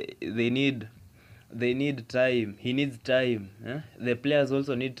say they need time. He needs time. The players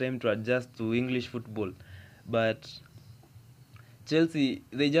also need time to adjust to English football. But Chelsea,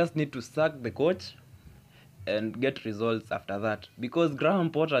 they just need to sack the coach and get results after that, because Graham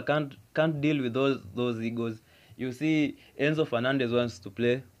Potter can't deal with those egos. You see, Enzo Fernandez wants to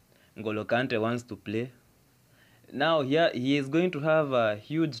play, N'Golo Kante wants to play. Now here he is going to have a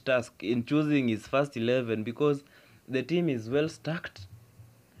huge task in choosing his first 11, because the team is well stacked.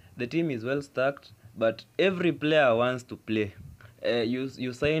 But every player wants to play.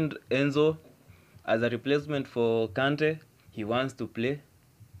 You signed Enzo as a replacement for Kante. He wants to play.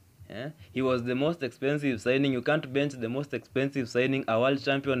 He was the most expensive signing. You can't bench the most expensive signing, a world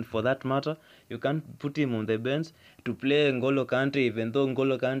champion for that matter. You can't put him on the bench to play N'Golo Kante, even though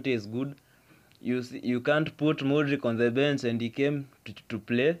N'Golo Kante is good. You can't put Modric on the bench and he came to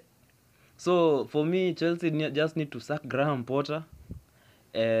play. So for me, Chelsea just need to sack Graham Potter,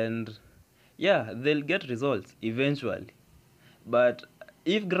 and yeah, they'll get results eventually. But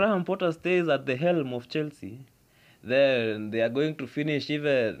if Graham Potter stays at the helm of Chelsea, then they are going to finish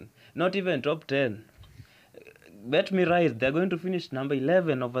not even top 10. Bet me right, they're going to finish number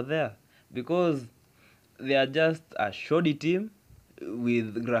 11 over there, because they are just a shoddy team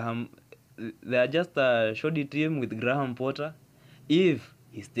with Graham. They are just a shoddy team with Graham Potter, if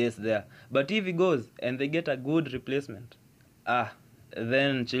he stays there. But if he goes and they get a good replacement,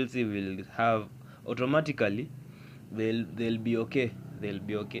 then Chelsea will have automatically, they'll be okay.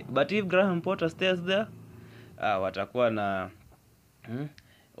 But if Graham Potter stays there, watakuwa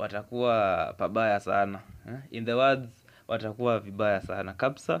pabaya sana. In the words, watakuwa vibaya sana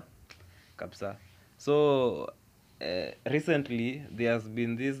kabisa. So recently there has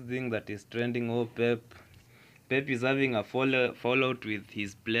been this thing that is trending. Pep is having a fallout with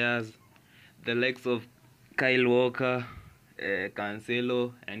his players, the likes of Kyle Walker,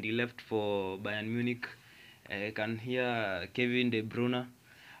 Cancelo, and he left for Bayern Munich. I can hear Kevin De Bruyne.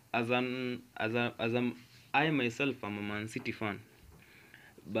 I myself am a Man City fan,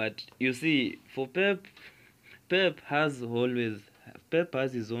 but you see, for Pep has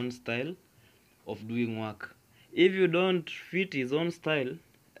his own style of doing work. If you don't fit his own style,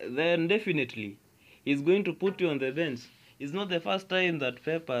 then definitely he's going to put you on the bench. It's not the first time that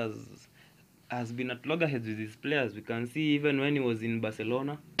Pep has been at loggerheads with his players. We can see even when he was in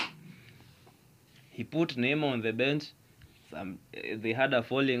Barcelona, he put Neymar on the bench. They had a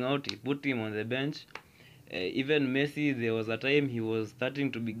falling out, he put him on the bench. Even Messi, there was a time he was starting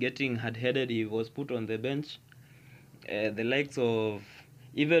to be getting hard-headed, he was put on the bench. The likes of,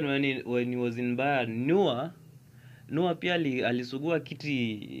 even when he was in Bayern, Noah pia alisugua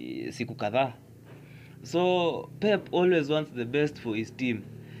kiti siku kadhaa. So Pep always wants the best for his team,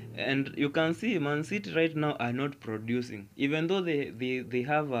 and you can see Man City right now are not producing, even though they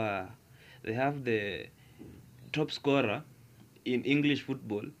have the top scorer in English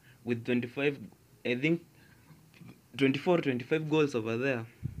football with 25 goals over there.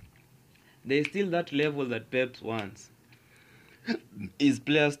 There is still that level that Pep wants his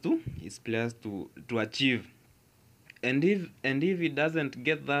players to achieve. And if he doesn't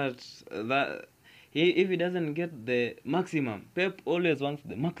get if he doesn't get the maximum, Pep always wants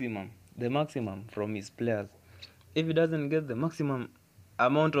the maximum from his players. If he doesn't get the maximum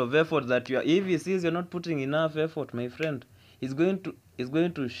amount of effort if he sees you're not putting enough effort, my friend, he's going to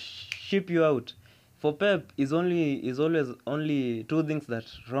ship you out. For Pep, is always only two things that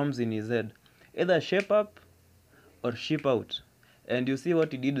roams in his head: either shape up or ship out. And you see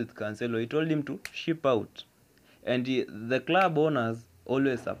what he did with Cancelo. He told him to ship out, and the club owners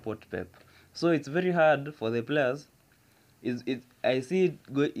always support Pep. So it's very hard for the players. I see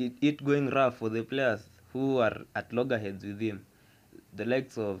it going rough for the players who are at loggerheads with him. The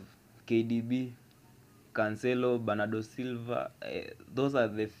likes of KDB, Cancelo, Bernardo Silva, those are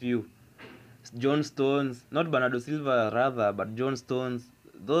the few. John Stones, not Bernardo Silva rather, but John Stones.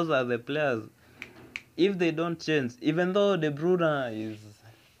 Those are the players. If they don't change, even though De Bruyne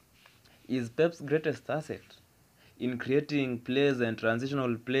is Pep's greatest asset in creating plays and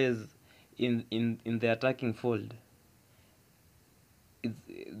transitional plays in the attacking fold,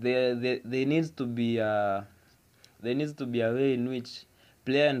 there needs to be a way in which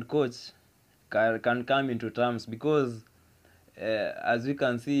player and coach can come into terms, because as we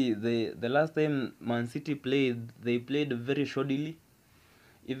can see, the last time Man City they played very shoddily.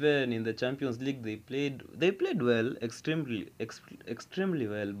 Even in the Champions League, they played well, extremely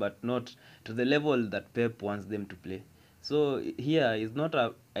well, but not to the level that Pep wants them to play. So here is not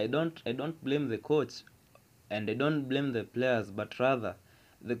I don't blame the coach, and I don't blame the players, but rather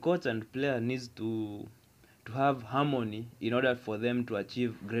the coach and player needs to have harmony in order for them to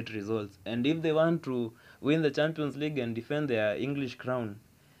achieve great results. And if they want to win the Champions League and defend their English crown,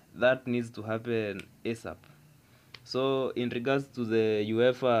 that needs to happen ASAP. So in regards to the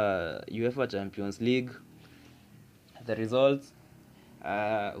UEFA Champions League, the results.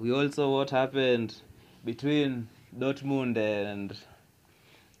 We also what happened between Dortmund and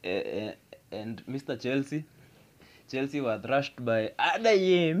Mr. Chelsea. Chelsea were thrashed by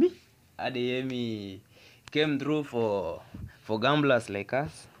Adeyemi. Adeyemi came through for gamblers like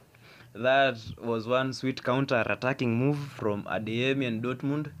us. That was one sweet counter-attacking move from Adeyemi and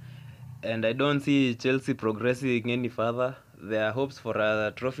Dortmund. And I don't see Chelsea progressing any further. Their hopes for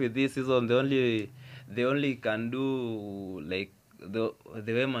a trophy this season, they only can do like the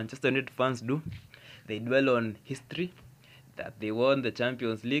way Manchester United fans do. They dwell on history, that they won the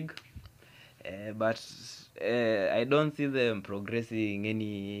Champions League. But I don't see them progressing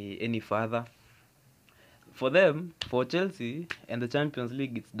any further. For them, for Chelsea and the Champions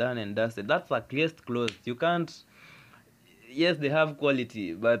League, it's done and dusted. That's a case closed. You can't. Yes, they have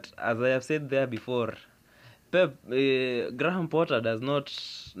quality, but as I have said there before, Graham Potter does not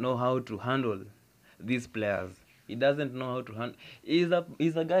know how to handle these players. He doesn't know how to handle. He's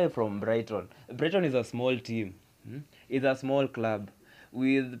a guy from Brighton. Brighton is a small team. It's a small club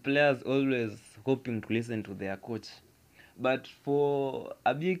with players always hoping to listen to their coach. But for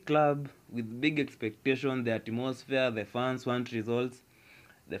a big club with big expectations, the atmosphere, the fans want results.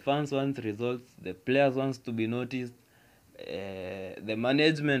 The fans want results. The players want to be noticed. The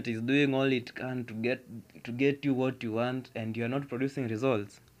management is doing all it can to get you what you want, and you are not producing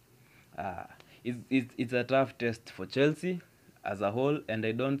results. It's a tough test for Chelsea as a whole, and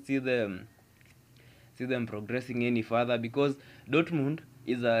I don't see them progressing any further, because Dortmund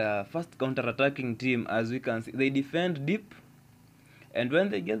is a fast counter-attacking team. As we can see, they defend deep, and when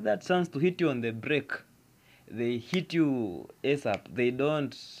they get that chance to hit you on the break, they hit you ASAP. They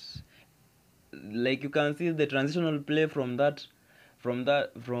don't, like, you can see the transitional play from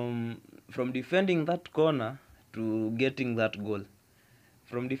defending that corner to getting that goal.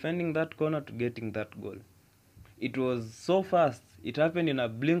 From defending that corner to getting that goal, it was so fast. It happened in a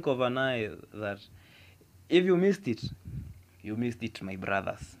blink of an eye that if you missed it, you missed it, my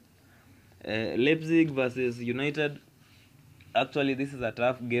brothers. Leipzig versus United. Actually, this is a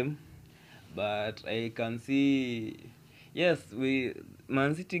tough game, but I can see, yes,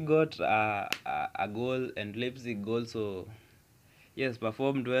 Man City got a goal, and Leipzig also, yes,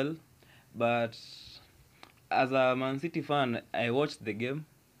 performed well. But as a Man City fan, I watched the game.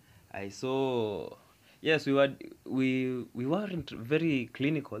 I saw, yes, we weren't very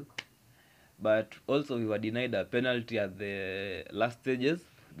clinical, but also we were denied a penalty at the last stages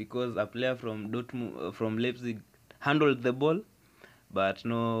because a player from Leipzig handled the ball, but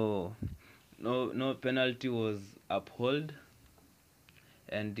no penalty was upheld,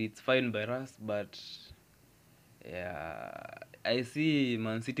 and it's fine by us. But yeah, I see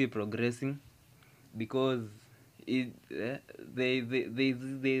Man City progressing because there's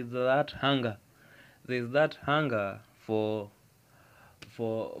that hunger. There's that hunger for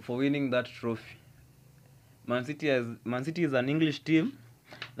winning that trophy. Man City is an English team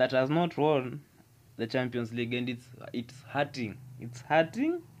that has not won the Champions League, and it's hurting. It's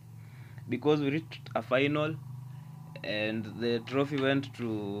hurting because we reached a final and the trophy went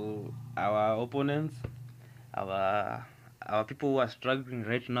to our opponents, our people who are struggling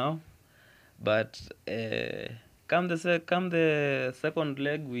right now. But come the second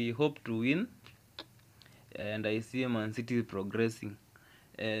leg, we hope to win, and I see Man City progressing.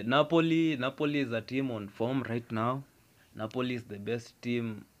 Napoli is a team on form right now. Napoli is the best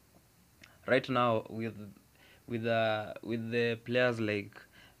team right now with the players like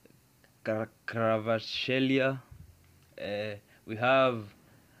Caravacelia. We have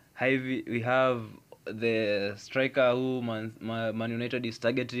the striker who Man United is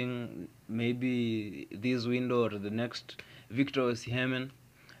targeting maybe this window or the next, Victor Osimhen,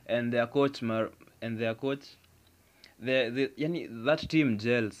 and their coach that team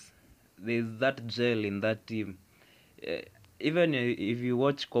gels. There's that gel in that team. Even if you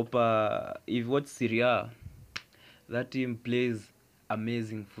watch Serie A, that team plays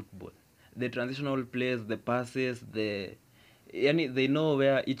amazing football. The transitional plays, the passes, they know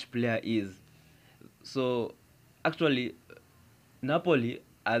where each player is. So actually, Napoli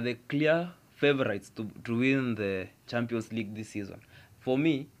are the clear favorites to win the Champions League this season. For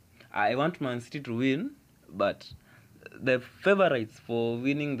me, I want Man City to win, but the favorites for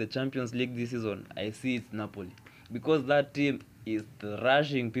winning the Champions League this season, I see it's Napoli, because that team is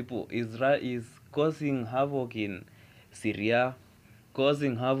rushing people, is causing havoc in Serie A,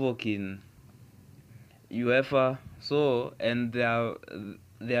 causing havoc in UEFA. So, and their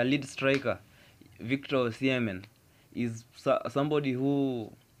lead striker, Victor Osimhen, is somebody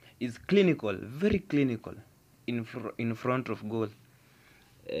who is clinical, very clinical in front of goal.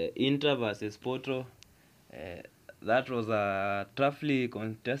 Inter versus Porto. that was a toughly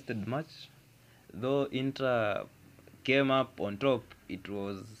contested match. Though Inter came up on top, it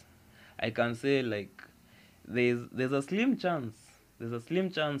was, I can say, like, there's a slim chance. There's a slim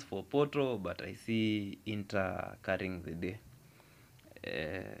chance for Porto, but I see Inter carrying the day.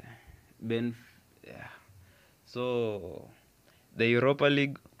 Yeah. So the Europa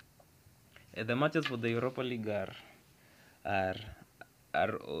League, the matches for the Europa League are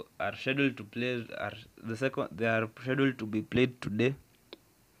scheduled to play. They are scheduled to be played today.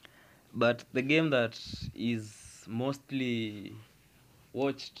 But the game that is mostly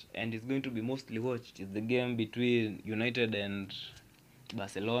watched and is going to be mostly watched is the game between United and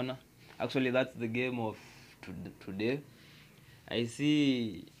Barcelona. Actually, that's the game of today. I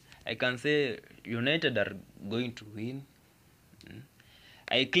can say United are going to win.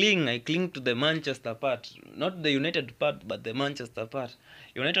 I cling to the Manchester part, not the United part, but the Manchester part.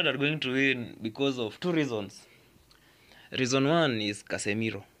 United are going to win because of two reasons. Reason one is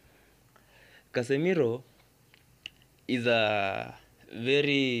Casemiro. Casemiro is a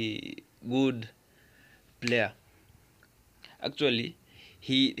very good player. Actually,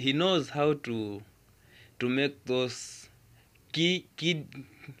 he knows how to make those key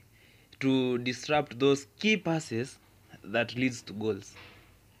to disrupt those key passes that leads to goals.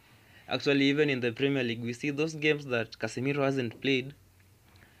 Actually, even in the Premier League, we see those games that Casemiro hasn't played,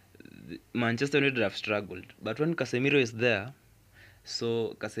 Manchester United have struggled. But when Casemiro is there,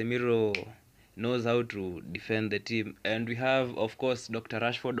 so Casemiro knows how to defend the team. And we have, of course, Dr.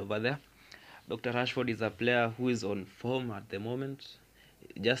 Rashford over there. Dr. Rashford is a player who is on form at the moment,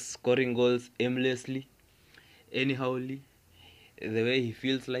 just scoring goals aimlessly, anyhowly, the way he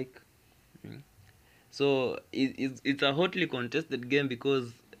feels like. So it's a hotly contested game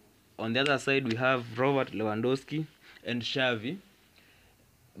because on the other side we have Robert Lewandowski and Xavi.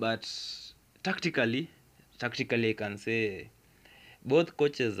 But tactically I can say both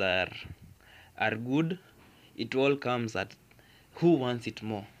coaches are good. It all comes at who wants it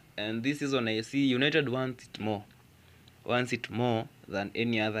more. And this season I see United wants it more than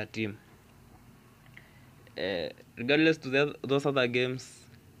any other team. Regardless to those other games,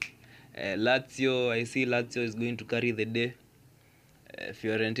 Lazio, I see Lazio is going to carry the day.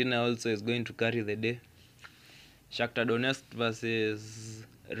 Fiorentina also is going to carry the day. Shakhtar Donetsk versus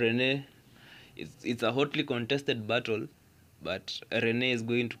Rennes, it's a hotly contested battle, but Rennes is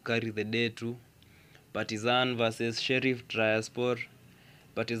going to carry the day too. Partizan versus Sheriff Tiraspol.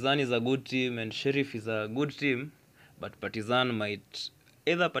 Partizan is a good team and Sheriff is a good team, but Partizan might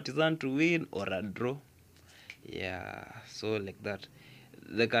either Partizan to win or a draw. Yeah, so like that.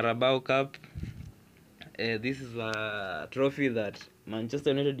 The Carabao Cup, this is a trophy that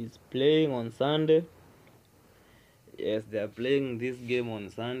Manchester United is playing on Sunday. Yes, they are playing this game on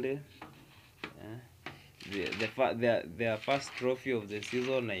Sunday. Their first trophy of the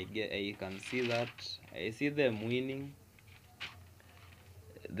season. I can see that. I see them winning.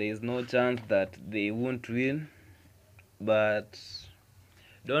 There is no chance that they won't win, but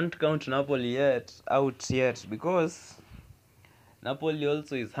don't count Napoli out yet because Napoli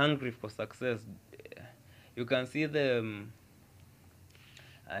also is hungry for success. You can see them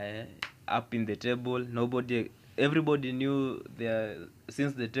up in the table. Everybody knew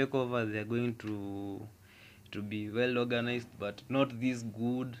since the takeover they are going to be well organized, but not this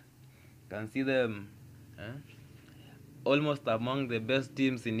good. You can see them almost among the best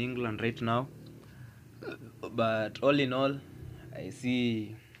teams in England right now. But all in all, I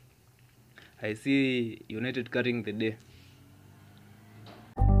see United carrying the day.